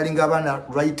 Inspiring abana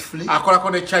rightfully. Akola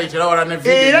kone charity la wala ne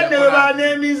video. Era ne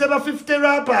banemize ba 50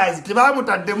 rappers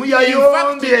tebamutadde mu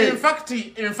yayombye.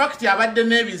 In fact abadde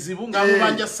nebizibu nga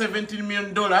mubanja $17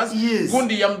 million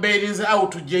gundi yamberinze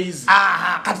out to Jay-Z.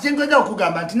 Kati kyengoja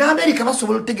okugamba nti na America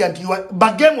basobola otega nti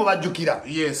bagemo bajukira.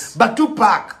 Yes. Ba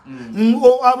Tupac.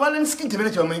 Aleese tebere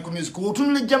kyamanyi ku music.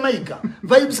 Otunule Jamaica.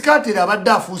 Vibes Carter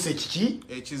abadde afuuse kiki?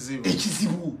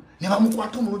 Ekizibu. Ne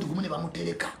bamukwata omulundi gumu ne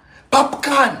bamutereka.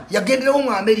 Popcorn yagenderawo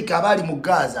mu America abali mu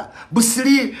Gaza.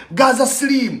 Gaza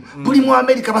Slim. Buli mu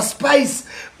America ba Spice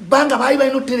banga bali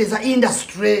balina tereza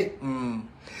industry.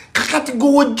 Kakati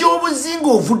go obuzinga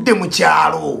ovudde mu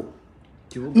kyalo.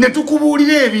 Ne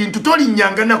tukubuulira ebintu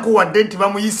tolinyanga nako wadde nti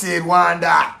bamuyise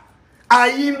Rwanda.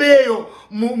 Ayimba eyo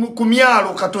ku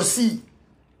myalo katosi.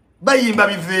 Bayimba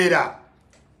biveera.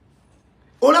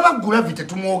 Olaba Gravity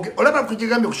tumuoge. Olaba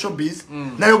kukigambe ku showbiz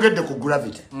nayogedde ku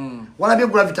Gravity. Walabye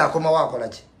Gravity akoma wakola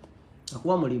ki?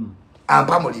 Akuwa mulimu.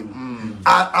 Ampa mulimu.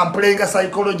 I'm playing a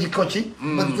psychology coach.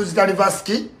 Tuzita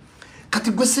university.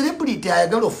 Kati gwe celebrity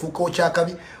ayagala ofuuka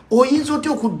okyakabi. Oyinza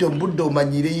otya okudda omubudde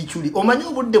omanyire Ichuri. Omanyi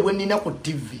obudde bwe nnina ku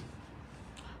TV.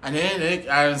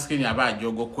 Aleese aba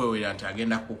ajogo kwewera nti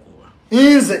agenda kukuba.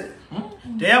 Nze.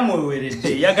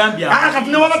 Teyamweweredde yagambye. Kati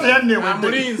ne wabata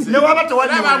yanneewedde. Ne wabata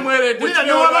wanneewedde.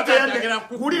 Ne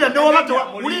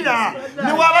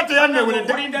wabata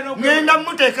yanneewedde. Ngenda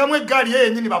muteekamu eggaali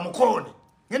yennyini bamukoone.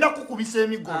 Ngenda kukubisa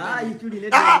emigo.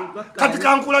 Kati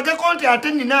kankulageko nti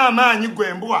ate nnina amaanyi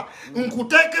gwe mbwa.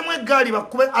 Nkuteekemu eggaali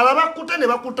bakube ababakute ne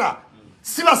bakuta.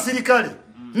 Si basirikale.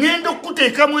 Ngenda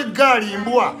okuteekamu eggaali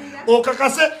mbwa.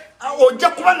 Okakase ojja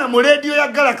kuba na mu radio ya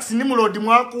Galaxy ni mulodi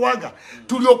mwakuwaga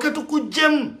tulioke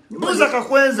tukujjemu buza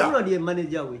kakwenza mulodi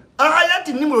manager we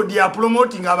ayati ni mulodi ya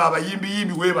promoting aba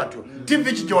abayimbi we batyo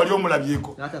TV kije wali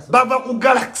omulabyeko bava ku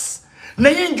Galaxy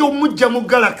naye njo mujja mu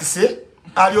Galaxy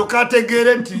alioka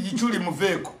ategere nti Ichuri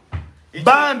muveeko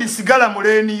bambi sigala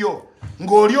muleniyo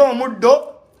ng'oli omuddo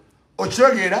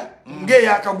okirogera nge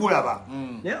yakagulaba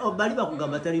ne obali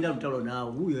bakugamba talina lutalo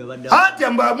naawe huyo yabadde ati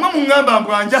amba mwe mungamba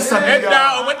mbwanja sabira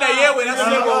edda obedda yewe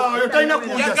nasebo yotalina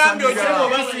kuja yagambye okirabo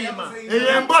basima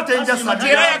eyembote enja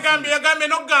sabira era yagambye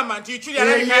nogamba nti Ichuri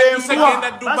alabika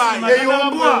yadusegenda Dubai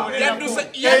eyombwa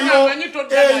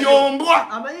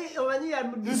eyombwa amanyi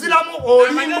nziramu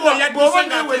olimbwa boba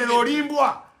newerera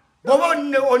olimbwa boba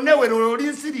onewerera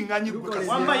olinsiringanye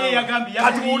wamba ye yagambye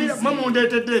kati ulira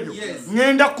mamundetedde ebyo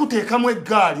ngenda kuteekamu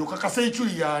eggaali okakasa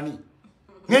Ichuri yani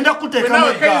ngenda kuteekamu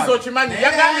eggaali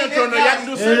yagambye ntono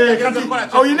yaduse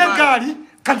oyina eggaali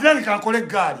kati nani kankole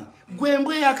eggaali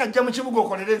gwembwe yakajja mu kibuga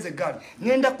okolere nze eggaali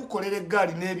ngenda kukolera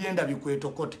eggaali n'ebyenda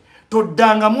bikwetokote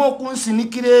toddangamu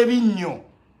okunsinikira ebinnyo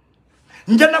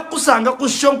njana kusanga ku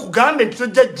show kugambe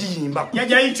ntojja jimba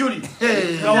yaja Ichuri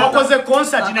wakoze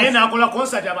concert naye nakola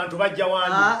concert abantu bajja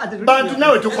wani bantu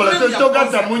nawe tukola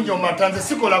togatta munyo matanze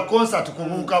sikola concert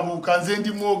kubuka buka nze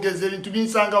ndi mwogeze ebintu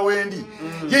binsanga wendi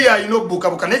ye yayino buka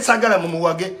buka ne sagala mu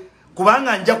muwage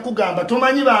kubanga nja kugamba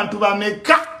tomanyi bantu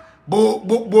bameka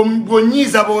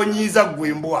bonyiza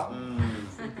gwembwa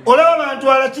olaba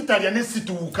bantu ala kitalya ne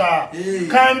situuka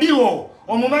kandiwo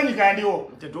omumanyi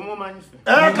kandiwo tetumumanyi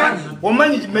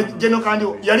omanyi jeno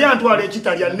kandiwo yali antwala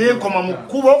ekitalya nenkoma mu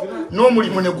kkubo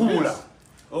n'omulimu ne gubula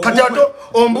kati ato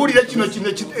ombulire kino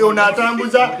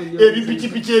onatambuza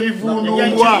ebipikipiki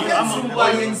ebivundumbwa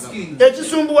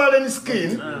ekisumbuwa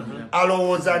Aleese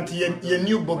alowooza nti ye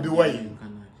new Bobby Wine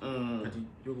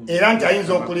era nti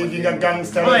ayinza okulivinga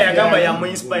gangster oba yagamba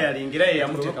yamu-inspiring era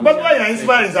yeyamuteka Bobi Wine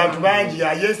inspiring abantu bangi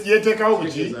yeteekawo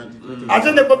buki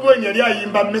ate ne Bobi Wine yali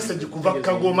ayimba message kuva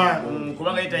Kagoma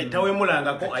kubanga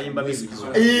tawemulangako ayimba message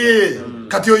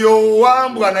kati oyo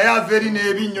wambwa naye aveeri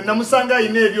n'ebinnyo namusanga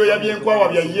ayina ebyoya byenkwawa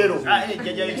bya yero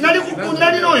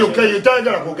nalina oyo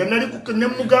kayetayagala koge nali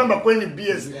nemugamba ku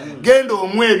NBS genda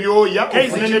omwe ebyoya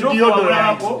ofune ne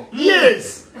deodorant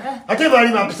yes ate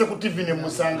bali bampise ku TV ne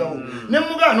musangawo ne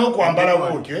mugana okwambala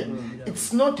bwotyo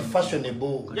it's not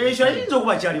fashionable yayinza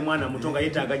okuba kyali mwana muto nga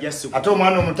yeetaaga jasiku ate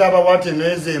omwana omutaba wate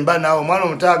nezemba nawe omwana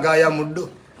omutaaga aya muddo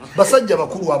basajja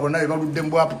bakulu abo naye baludde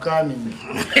mbwapu kami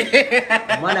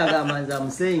mwana gamanza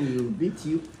musenyi beat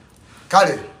you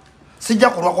kale sijja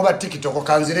kulwa kuba TikTok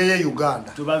kanzireyo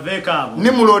Uganda tubaveeka abo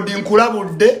ni mulodi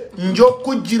nkulabudde njo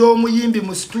kujjira omuyimbi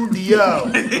mu studio yao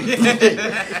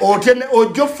otene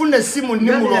ojofune simu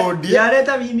ni mulodi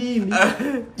yaleta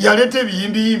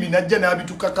biyimbi najja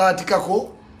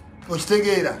nabitukakatikako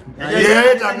okitegeera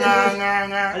yaleta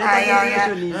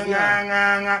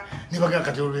nganga nibaga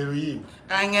kati olwero yimbi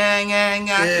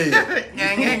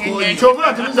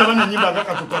chovola tuliza bana nyimba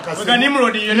akatukakasi nga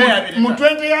nimulodi yona yabirika mu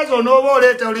 20 years onoba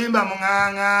oleta olimba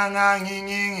munganga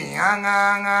ngingingi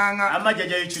nganga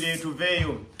amajaja Ichuri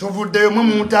tuveeyo tuvuddeyo mu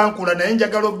mutankula naye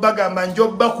njagala obbagamba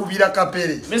njobba kubira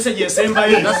kapere message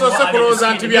esembayo nasose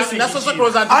kuloza nti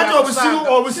ate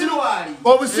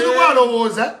obusiru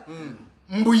bwalowooza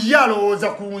mbuye alowooza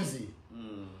ku nze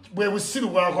bwe busiru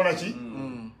bwakola ki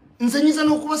nze nyiza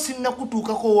n'okuba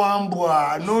sinnakutuukako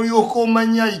wambwa n'olyoka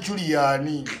omanya Ichuri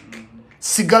yaani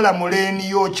sigala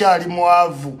muleni okyali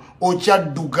mwavu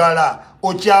okyaddugala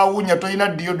okyawunya tolina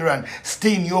deodorant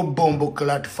stay in your bombo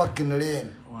clat fucking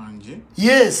lane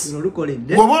yes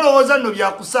bw'oba olowooza nno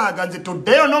byakusaaga nze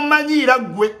toddeyo n'omanyiira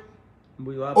ggwe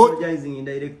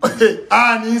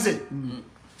ninze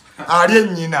ali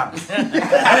ennyina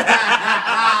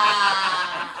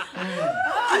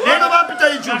neno bampita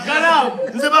Ichuri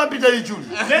nze bampita Ichuri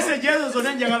message ezo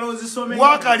zonna njagala ozisome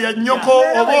wakalya nnyoko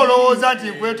oba olowooza nti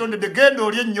nkwetondedde genda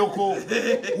olye nnyoko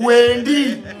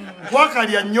wendi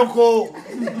wakalya nnyoko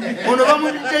ono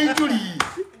bamumpita Ichuri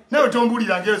nawe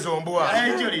tombulira ngezo mbwa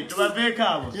Ichuri tubaveeka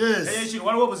abo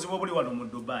waliwo obuzibu obuli wano mu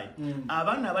Dubai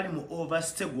abaana abali mu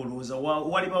overstay golooza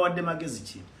wali bawadde magezi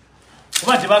ki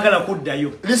kuba tebagala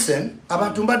kuddayo listen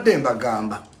abantu mbadde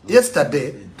mbagamba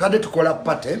yesterday twadde tukola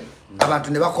party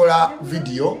abantu ne bakola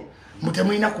video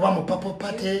mutemulina kuba mu papo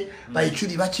party ba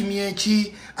Ichuri bakimye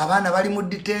eki abaana bali mu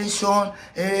detention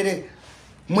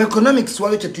mu economics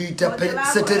waliwo kye tuyita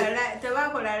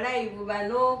tebakola live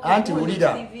bano anti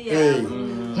mulira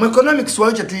mu economics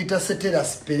waliwo kye tuyita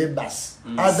ceteris paribus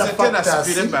other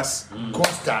factors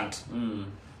constant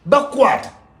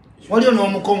bakwata waliwo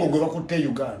n'omukongo gwe bakutte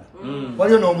Uganda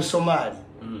waliwo n'omusomaali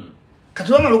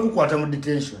kati bamala okukwata mu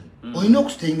detention olina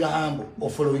okustenga hambo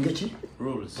ofollowing eki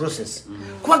process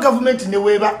kuba gavumenti ne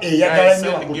weeba eyagala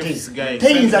nnyo bakute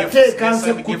teyinza teeka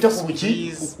nsi kutte ku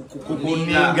buki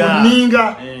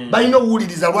kuninga balina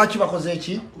okuwuliriza lwaki bakoze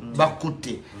eki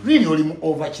bakutte really oli mu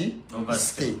overki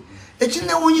stay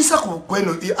ekinewunyisa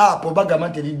kweno app bagamba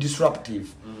nti eri disruptive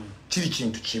kiri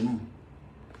kintu kimu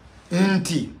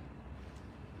nti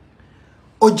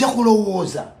ojja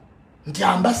kulowooza nti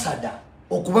ambasada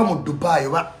okuba mu Dubai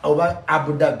oba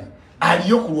Abu Dhabi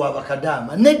aliyo kulwa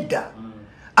bakadama nedda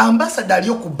ambasada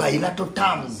aliyo ku bilateral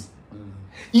terms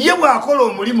ye bwakola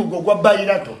omulimu gwa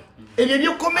bilateral ebyo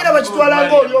byokomera bakitwala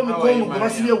ngo oli omukongo gwe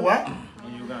basibye wa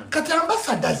kati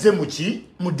ambasada ze muki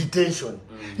mu detention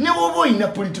ne wobo ina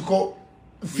political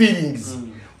feelings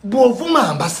bwovuma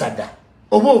ambasada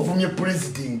oba ovumye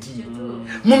president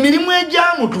mu mirimu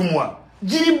ejamutumwa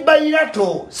jiri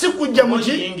bilateral sikujja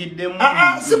muki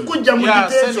sikujja mu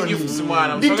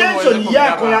detention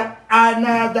yakola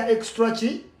another extra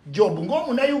job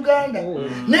ng'omuna Uganda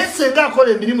nesenga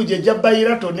akola emirimu gye gya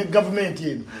bilateral ne government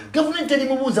yenu government eri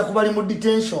mubuuza kuba ali mu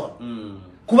detention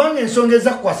kubanga ensonga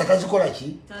ezakukwasa tazikola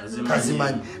ki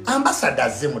tazimanyi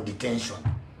ambassadors ze mu detention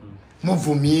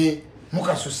muvumye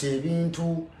mukasusa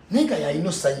ebintu naye nga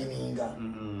yalina sayininga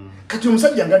kati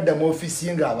omusajja ngadda mu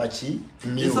ofisi nga abaki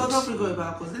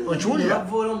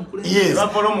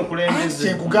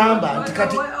kyenkugamba nti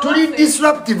kati tuli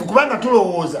disruptive kubanga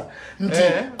tulowooza nti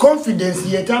confidence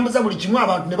yetambuza buli kimu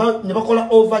abantu ne bakola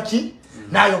overki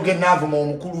nayoge naavuma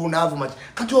omukulu naavuma ki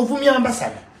kati ovumya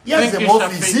ambasada yazze mu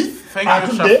ofisi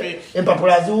atudde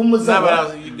empapula ziwumuzaba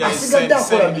asigadde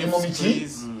akola mirimu miki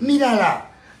mirala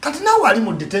kati nawe ali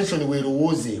mu detention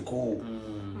weerowoozeeko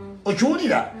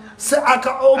okiwulira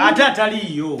ate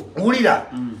ataliyo wulira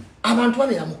abantu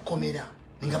babeera mu kkomera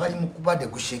nga bali mu kuba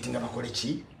negotiate nga bakole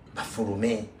ki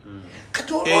bafulume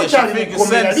kati okyali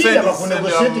mukomera liya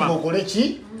bakunegosyeti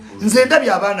ngokoleki nze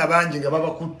ndabye abaana bangi nga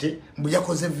babakutte mbu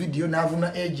yakoze video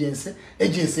n'avuma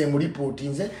agency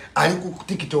emuripotinze ali ku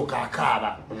TikTok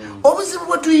akaaba obuzibu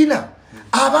bwe tuyina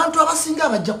abantu abasinga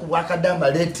abajja ku bwakadamba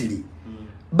lately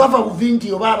bava ku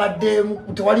vinti oba abadde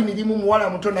tewali mirimu muwala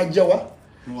muto najjawa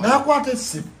n'akwata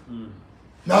essimu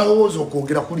n'alowooza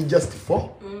okwogera kuli just for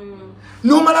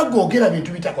n'omala gwogera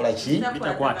bintu bitakola ki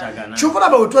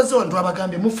kyokulaba wetwazze wano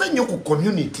twabagambye mufe nnyo ku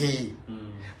community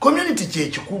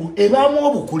kyekikulu ebaamu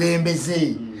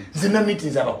obukulembeze nzina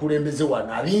meetings abakulembeze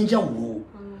wano ab'enjawulo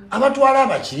abatwala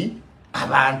abaki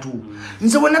abantu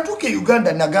nze bwe natuuka e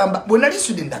Uganda nagamba bwe nali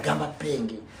Sweden nagamba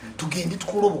Penge tugende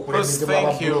tukola obukulembeze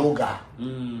bw'ababloga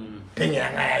Penge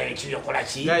nangayayo ekibyokola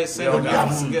ki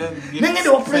nengende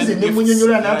wa president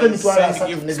nemunyonyola nampe emitwalo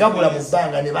 3 ne gabula mu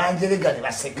bbanga ne banjerega ne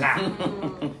baseka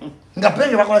nga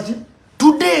Penge bakola ki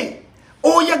today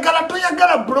oyagala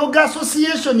toyagala blogger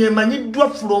association emanyiddwa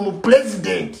from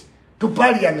president to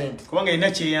parliament kubanga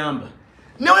ina kyeyamba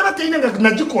newe batayina nga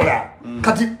nagikola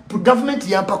kati government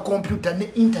yampa computer ne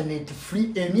internet free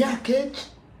emyaka eki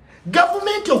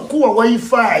government okuwa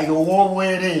wifi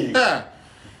owobwere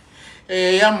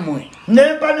yammwe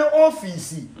nempa ne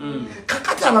office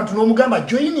kakati abantu n'omugamba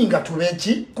joining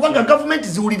tuleki kubanga government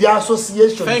ziwulira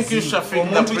association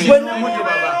omuntu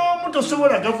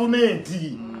tosobola government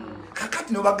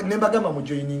kakati nebagamba mu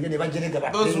joining ne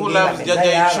bajerega those who love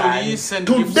Jaja Ichuri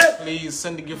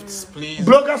send gifts please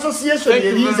blog association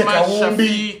Aleese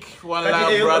kawumbi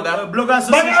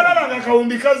bagala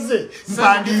kawumbi kaze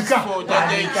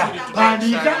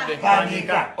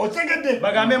pandika otegede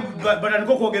bagambe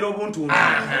bataniko kwogera obuntu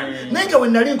nenge we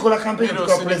nali nkola campaign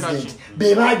kwa president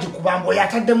bebaji kubambo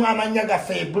yataddemu amanya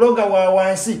gaffe blogger wa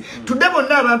wansi tudebo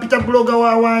na bampita blogger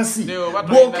wa wansi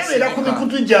bokebera ku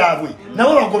mikutu gyabwe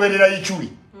nabo bagoberera Ichuri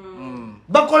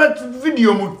bakola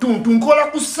video mutuntu nkola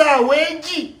ku saawa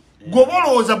egi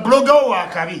gobolooza blogger wa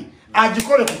kabi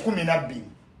agikole ku 12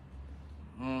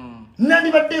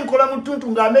 nani badde nkola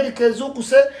mutuntu nga America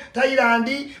ezukuse Thailand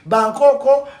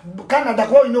Bangkok Canada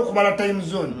ko ino kumala time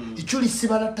zone Ichuri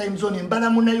sibala time zone mbala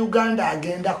muna Uganda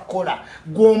agenda kola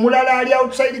go mulala ali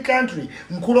outside country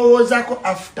nkulowoozako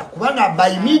after kubanga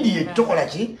by immediate tokola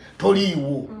ki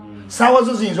toliwo sawa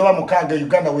zo zinzo ba mukaga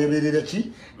Uganda weberera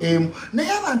ki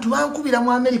naye abantu bankubira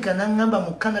mu America nangamba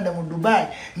mu Canada mu Dubai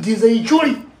ndize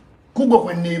Ichuri kugo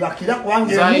kwenebakira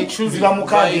kwange ziba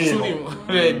mukaga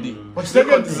ready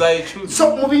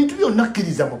so mu bintu byonna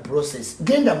kkiriza mu process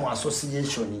genda mu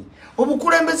association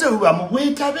obukulembeze buba mu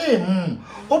bwetabeemu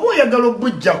oba oyagala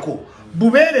obujjako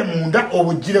bubeere munda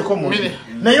obugireko mu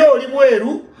naye oli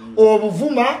bweru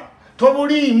obuvuma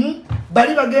tobuliimu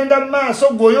bali bagenda mu maaso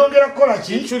gwoyongera kukola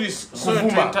ki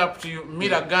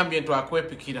mira gambye nto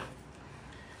akwepikira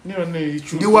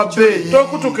ndi wabbeeyi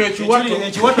tokutuka ekiwato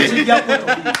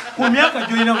ku myaka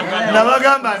gyolina muganda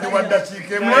nabagamba ndi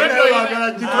waddakiika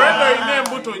emwagala kitwendo ine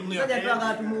embuto nnya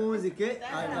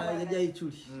Jaja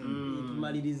Ichuri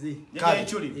tumalirize Jaja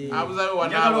Ichuri abuzawe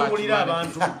wanaba okulira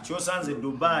abantu kyosanze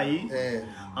Dubai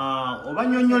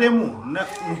obanyonyolemu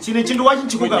kino ekintu waki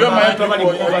nkikugamba abantu abali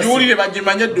ojulire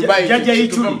bagimanye Dubai Jaja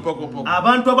Ichuri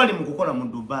abantu abali mu kukola mu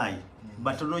Dubai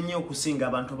batono nnyo okusinga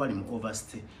abantu abali mu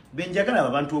overstay benjagala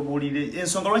abantu obuulire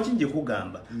ensonga lwaki nje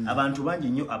kugamba abantu bangi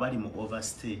nnyo abali mu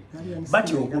overstay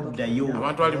bati okuddayo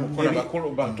abantu abali mu kukola bakolo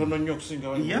batono nnyo okusinga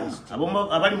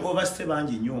abali mu overstay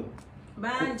bangi nnyo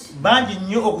bangi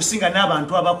nnyo okusinga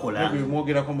n'abantu abakola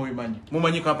mwogerako mubimanyi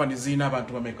mumanyi kampani zirina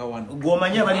abantu bameka wano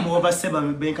gwomanyi abali mu overstay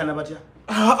benkana batya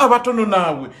abatono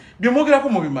naawe byemwogerako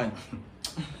mubimanyi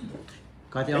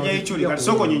Jaja Ichuri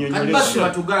kasoko nyonyonyole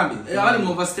batugambe abali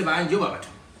mu overstay bangi oba bato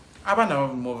abana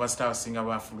mu overstay abasinga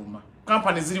bafuluma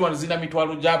kampani ziri wano zina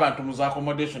mitwalo gy'abantu mu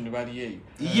accommodation bali eyo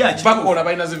bakola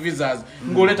balina zi visas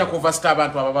ng'oleta ku overstay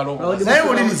abantu ababalogo naye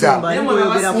uliriza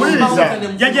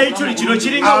Jaja Ichuri kino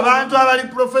kiringa abantu abali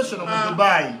professional mu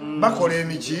Dubai bakola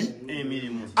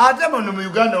emirimu ate bano mu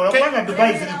Uganda olabanga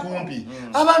Dubai ziri kumpi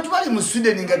abantu bali mu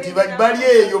Sweden nga tibali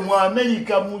eyo mu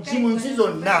America mu nsi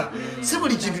zonna si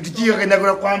buli kintu tikiyogenda ku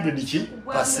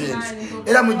 100%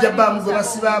 era mujabamu gwe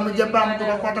basiba mujabamu gwe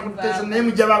bakwata ku detention naye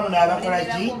mujabamu n'abakola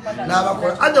ki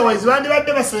n'abakola otherwise bandi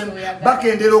badde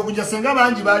bakendera okujja senga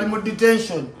bangi bali mu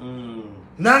detention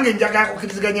nange njaga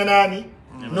kukiriziganya nani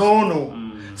no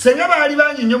senga bali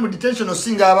bangi nnyo mu detention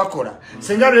osinga abakola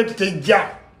senga rate tejja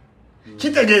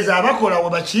kitegeeza abakola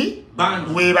wabaki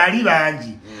we bali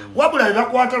bangi wabula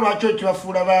bebakwata lwaki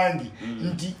ekibafuula bangi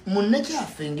nti munne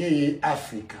kyaffe ngeye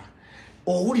Africa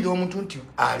owulira omuntu nti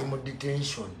ali mu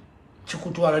detention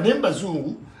kikutwala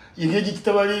n'embazungu ingeji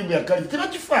kitabalimbi akali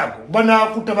tebakifaako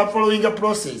banakuta ba following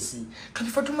process kati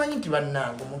fatumanyi nti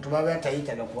bannango omuntu baba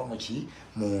atayitaga kuba muki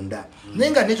munda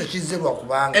nenga nekyo kizerwa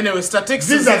kubanga anyway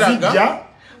statistics ziraga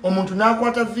omuntu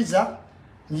nakwata visa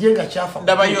yenga kyafa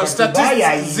ndaba yo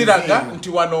statistics ziraga nti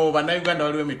wano bana Uganda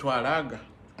waliwo emitwalo aga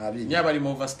nyabali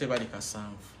mu overstay bali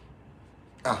kasanvu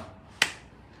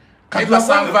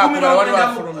kasanva akula wali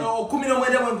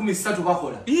wafulumi 19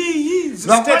 bakola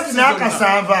bakwati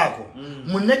nakasanva ako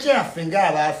muneke yaffe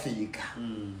ng'Abafirika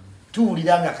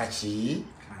tuwuliranga kaki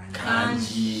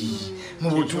kangi mu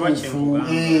butuufu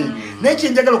nekyo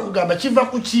njagala okugamba kiva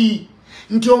ku ki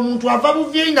nti omuntu ava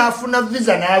buvyeyi n'afuna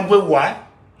visa n'agwewa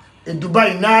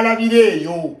Dubai n'alabira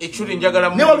eyo Ichuri njagala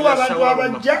ne waliwo abantu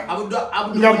abajja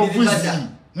nga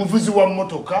muvuzi wa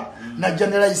motoka na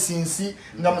general license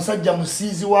nga musajja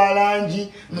musizi wa langi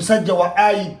musajja wa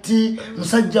IT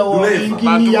musajja wa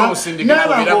engineer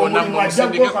n'abantu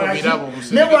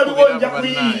ne waliwo nja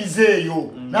kuyiriza eyo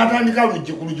n'atandika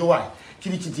lujje ku lujo wayi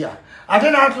kiri kitya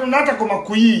ate n'atakoma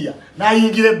kuyiya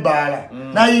n'ayingira ebbaala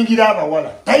n'ayingira abawala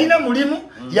talina mulimu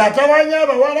yatawanya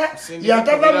abawala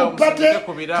yatava mu pate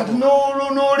kati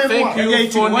n'olunolemwa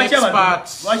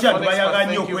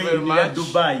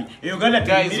Dubai Uganda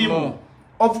guys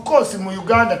of course mu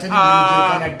Uganda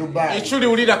tenijekana Dubai Ichuri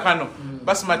ulira kano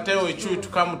basi Mateo Ichuri to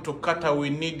come to Qatar we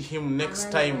need him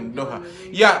next time Doha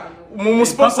yeah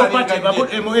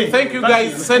thank you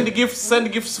guys send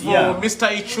gifts for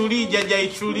Mr. Ichuri Jaja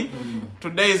Ichuri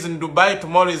today is in Dubai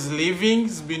tomorrow is leaving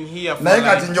he's been here for naye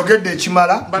kati njogedde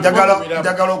ekimala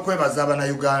njagala okwebaza abana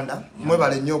Uganda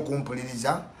mwebale nnyo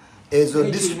okumpuliriza ezo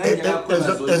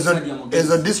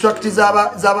district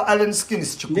zaba Allen Skin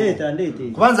sichukuru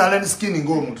kubanza Allen Skin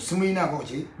ng'omuntu simuyinako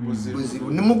ki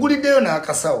buzibu nimuguliddeyo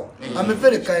n'akasawo I'm a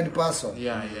very kind person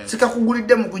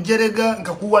sikakugulidde mu kujerega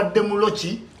nkakuwadde mu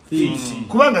loki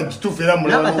kubanga kituufu era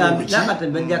mulaba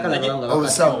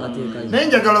naye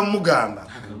njagala omugamba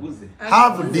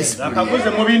have this akaguze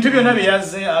mu bintu byonna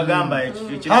byaze agamba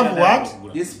have what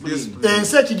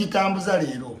ensi ekigitambuza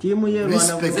leero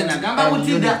respect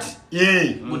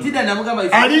Mutida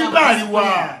namugamba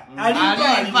aliwa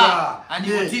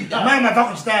mama va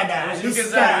ku kitanda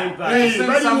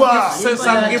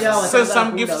send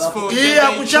some gifts for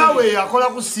akuchawe akola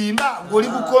kusimba ngoli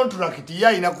ku contract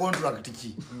yayina contract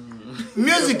ki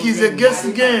music is a guess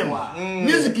game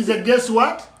music is a guess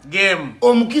what game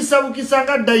omukisa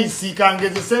bukisanga daisi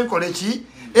kangeze senkole ki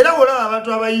era olaba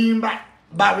abantu abayimba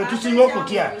babe tusinga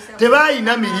okutya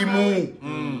tebayina mirimu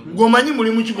gomanyi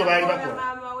mulimu kigo bali bakola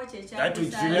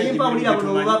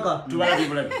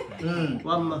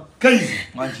kaizi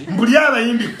mbuli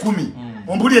abayimbi 10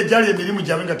 ombuli ejali emirimu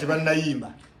gyabe nga tebannayimba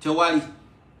Chewali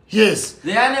yes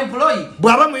they are unemployed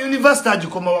bwaba mu university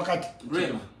agikoma wakati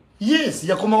yes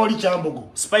yakoma wali Kyambogo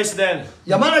Spice then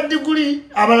yamala degree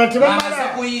abala tebamala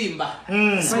kuyimba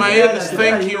Ismail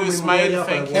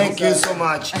thank you so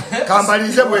much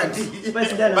kambalize bwenti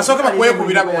basoka bakuwe ku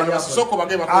birabo wano basoko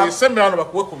bage bakuwe sembe wano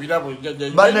bakuwe ku birabo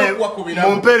bane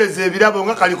mumpereze ebirabo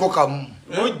nga kaliko kamu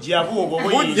bujja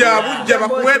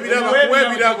bakuwe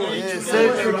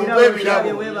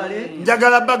birabo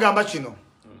njagala bagamba kino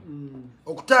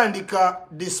okutandika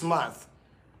this month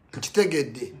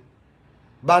kitegedde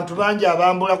bantu bangi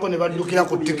abambulako ne baddukira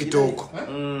ku TikTok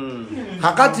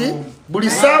hakati buli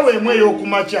saawa emwe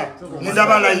ey'okumakya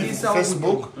ndaba live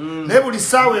Facebook naye buli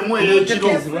saawa emwe ey'ekiro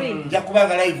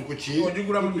jakubanga live ku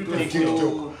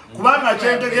TikTok kubanga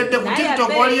kyentegedde ku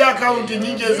TikTok waliyo akawunti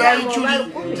nyingi eza Ichuri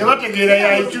tebategeera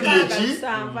ya Ichuri eki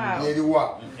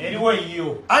eriwa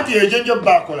iyo anti ejenjo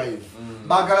bako live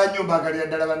bagala nnyo bagalira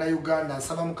ddala bana Uganda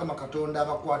nsaba Mukama Katonda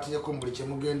abakwatireko mu buli kye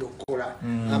mugenda okukola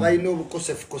abalina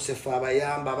obukosefu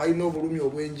abayamba abalina obulumi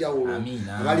obw'enjawulo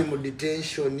abali mu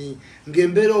detention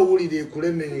ng'embeera owulira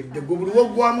ekulemeredde gwe buli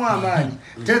woggwamu amaanyi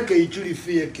teeka Ichuri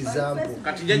fee example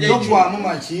toggwamu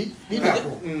maki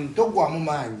lidako toggwamu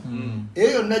maanyi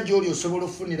eyo yonna gy'oli osobola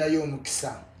ofunirayo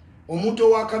omukisa omuntu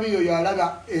owakabi oyo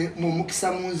alaba mu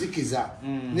mukisa mu nzikiza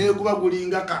naye guba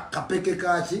gulinga kapeke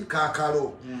kaki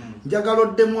kakalo njagala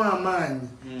oddemu amaanyi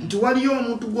nti waliyo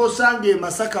omuntu gw'osanga e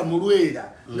Masaka mu Lwera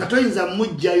nga toyinza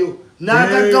mujjayo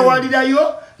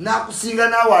n'agaggawalirayo n'akusinga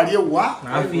naawe ali ewa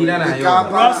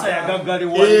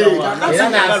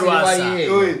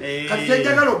kati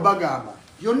kyenjagala obbagamba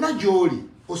yonna gy'oli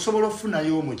osobola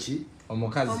okufunayo omuki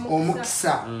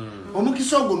omukisa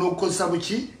omukisa ogwo n'okukozesa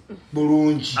buki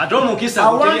bulungi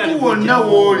awantu wonna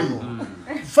wooli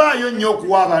faayo nnyo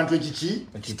okuwa abantu ekiki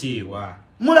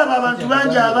mulaba abantu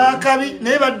bangi abakabi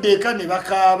naye baddeeka ne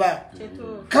bakaaba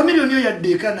kamiliyoni oyo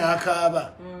yaddeeka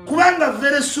n'akaaba kubanga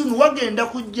very soon wagenda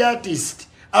kujja artist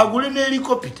agule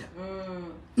n'helicopter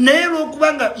naye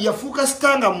lwokubanga yafuuka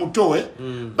sitanga mutowe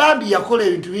bambi yakola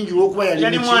ebintu bingi lwokuba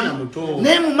yali mwana muto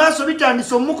naye mu maaso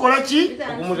bitandise omukola ki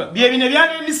byebine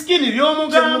byali miskini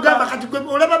byomugamba kati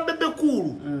olaba bebe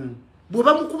kulu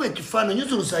bweba mukuba ekifaananyi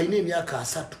nsolusa alina emyaka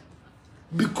 3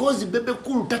 because bebe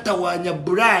kulu tatawanya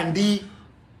brandi.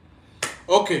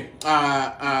 Okay,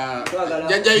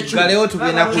 Jaja Ichuri. Galeo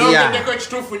tugenda kuya. Ndeko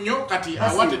ekitufu nnyo kati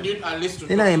I wanted you at least to.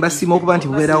 Nena embasimo okuba nti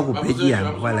bubeerawo ku page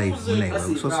yange kwa live munayo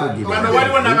soso di. Bano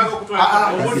waliwo n'abaga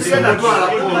okutwala.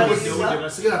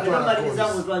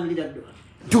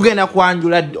 Tugenda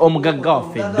kwanjula omugagga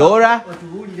waffe Dora.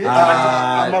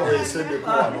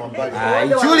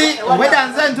 Ichuri omweda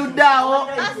nze ntuddeawo.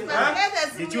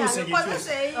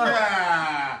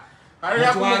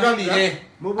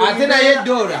 Ate naye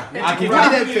Dora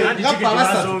atubulire ffe nga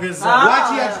babasatu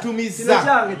lwaki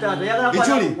yatutumiza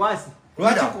Ichuri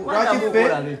lwaki ffe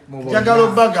njagala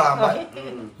obbagamba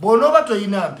bw'onooba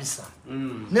toyina mpisa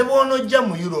ne bw'onojja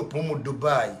mu Europe mu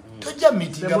Dubai tojja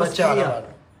miitinga bakyala bano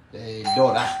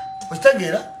Dora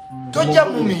okitegeera tojja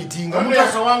mu miitinga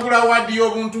wangula awadi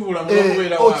y'obuntu bulamu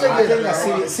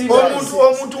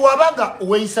omuntu wabaga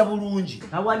weeyisa bulungi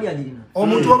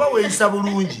omuntu waba weeyisa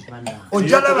bulungi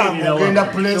ojja laba ng'ogenda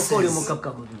places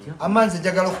amanzi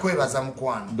njagala okwebaza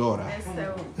mukwano Dora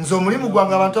nze omulimu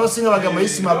gwange abantu abasinga bagamba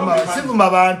sivuma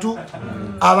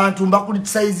abantu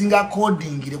mbakulitisaizinga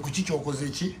accordingire ku ki kyokoze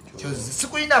ki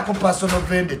sikuyinako personal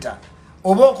vendetta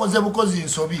oba okoze bukozi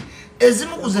nsobi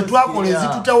ezimu kuze twakola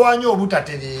ezitutawaanya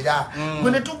obutatereera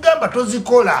gwe ne tugamba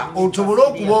tozikola osobole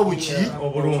okuba obuki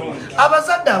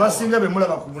abazadde abasinga be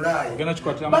mulaba ku bulaayi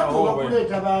bakola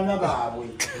okuleeta baana baabwe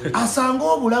asanga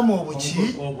obulamu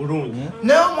obuki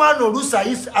naye omwana oluusi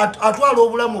atwala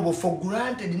obulamu obwo for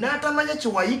granted n'atamanya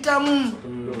kyewayitamu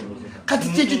kati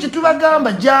kyekyo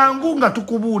kyetubagamba jangu nga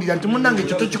tukubuulira nti munnange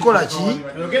ekyo tokikola ki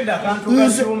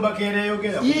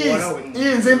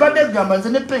nze mbadde kugamba nze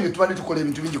ne Penge tubadde tukola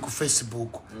ebintu bingi ku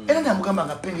Facebook era namugamba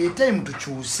nga Penge etime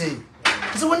tukyuse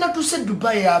nze wena tuse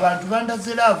Dubai abantu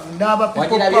bandaze laavu n'aba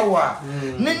people power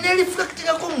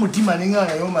nereflectingako mu mutima nenga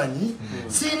naye omanyi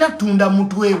siina tunda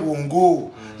mutwe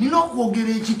bwongo nina okwogera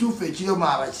ekituufu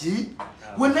ekirema abaki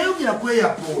we nayogera ku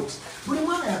airport buli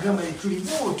mwana yagamba Ichuri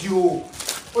bwotyo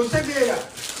otegeera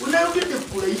unayogedde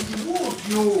kulayiti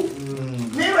bwotyo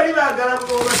naye bali baagala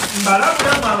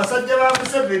mbalabulamu abasajja ba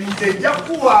Museveni nti ejja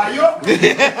kuwaayo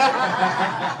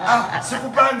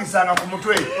sikupangisanga ku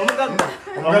mutwe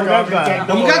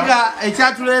omugagga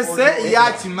ekyatuleese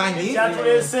yakimanyi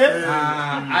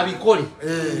abikole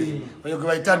oyo gwe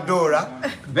bayita Dora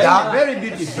very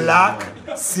beautiful black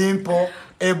simple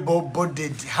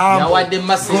able-bodied yawadde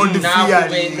masini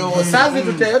nakumendo sanzi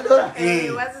tuteyo Dora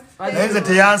nze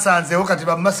teyansanzeewo kati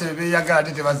bamasebe beeyagala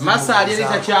ate tebazimasali eri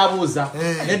takyabuuza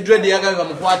ne dread yagala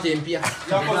mukwate empya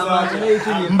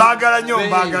mbaagala nnyo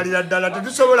mbaagalira ddala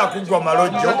tetusobola kuggwa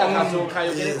malojjo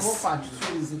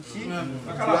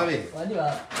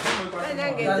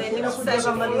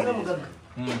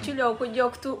Ichuri okujja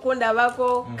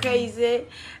okundabako Kaize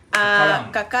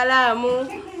Kakalaamu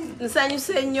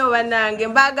nsanyuse nnyo banange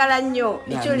mbaagala nnyo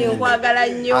Ichuri nkwagala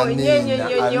nnyo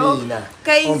nnyo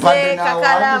Kaize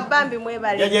Kakalaamu bambi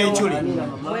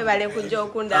mwebale kujja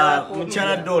okundabako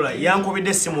mukyala Dora yankubidde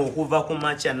essimu okuva ku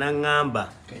makya n'aŋŋamba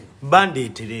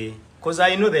bandeetere because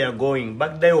I know they are going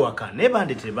baddayo waka naye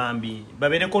bandeetere bambi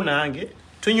babeereko nange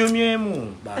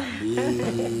tunyumyemu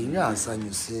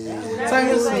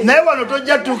naye wano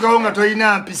tojja tuukawo nga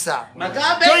tolina mpisa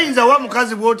toyinza wa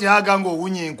mukazi bwoti aganga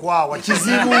owunya enkwawa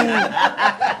kizibu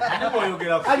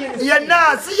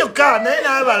yenna si yokka naye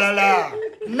n'abalala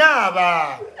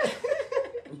naaba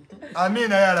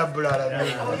amina ya rabbul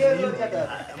alamin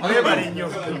mwebale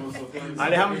nnyo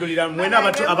alhamdulillah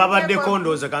mwena ababadde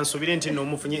kondooza kansubire nti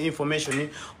n'omufunye information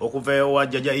okuva ewa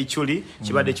Jaja Ichuri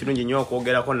kibadde kirungi nnyo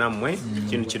okwogerako nammwe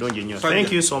kintu kirungi nnyo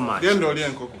thank you so much genda oli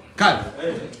enkoko kale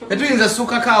tetuyinza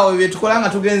sukakaawo bye tukola nga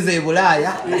tugenze e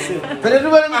Bulaaya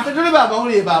tetuli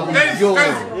bamawulire ba bulijjo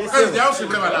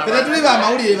tetuli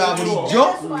bamawulire ba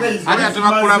bulijjo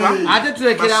ate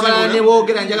tulekera abalala ne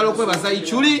boogera njagala okwebaza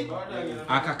Ichuri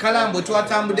akakalamu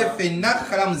twatambudde ffenna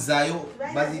akakalamu zaayo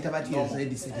baziyita batyo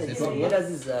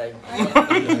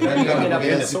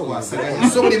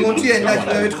so buli muntu yenna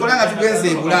tukola nga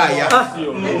tugenze e Bulaaya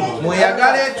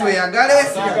mweyagale tweyagale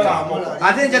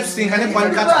ate nja tusinkane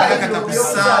kwanikatukalakata ku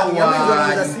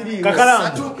ssaawa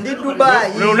Kakala. Ndi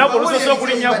Dubai. Lunaku lusoso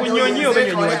kulinya kunyonyi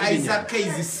obenyo Isaac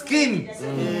Case skin.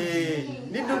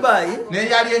 Ndi Dubai.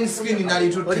 Ne alien skin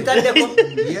nalitutte. Olitandeko.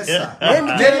 Yes sir.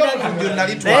 Neriyo kujjo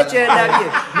nalitwa. Nekyendabye.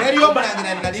 Neriyo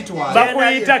mulangira nalitwa.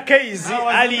 Bakuyita Case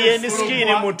alien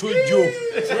skin mutujju.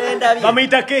 Kyendabye.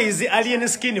 Bamuyita Case alien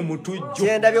skin mutujju.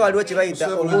 Kyendabye waliwo kibayita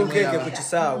obunkeke ku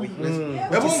kisaawe.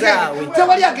 Kisaawe.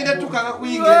 Tewali agenda tukanga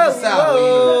kuyingira kisaawe.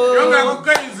 Yonga ko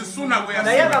Case suna bwe ya.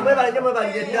 Naye abamwe balajja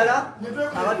balije ddala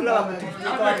abatulaba ku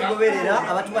TikTok abatugoberera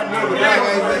abatubanira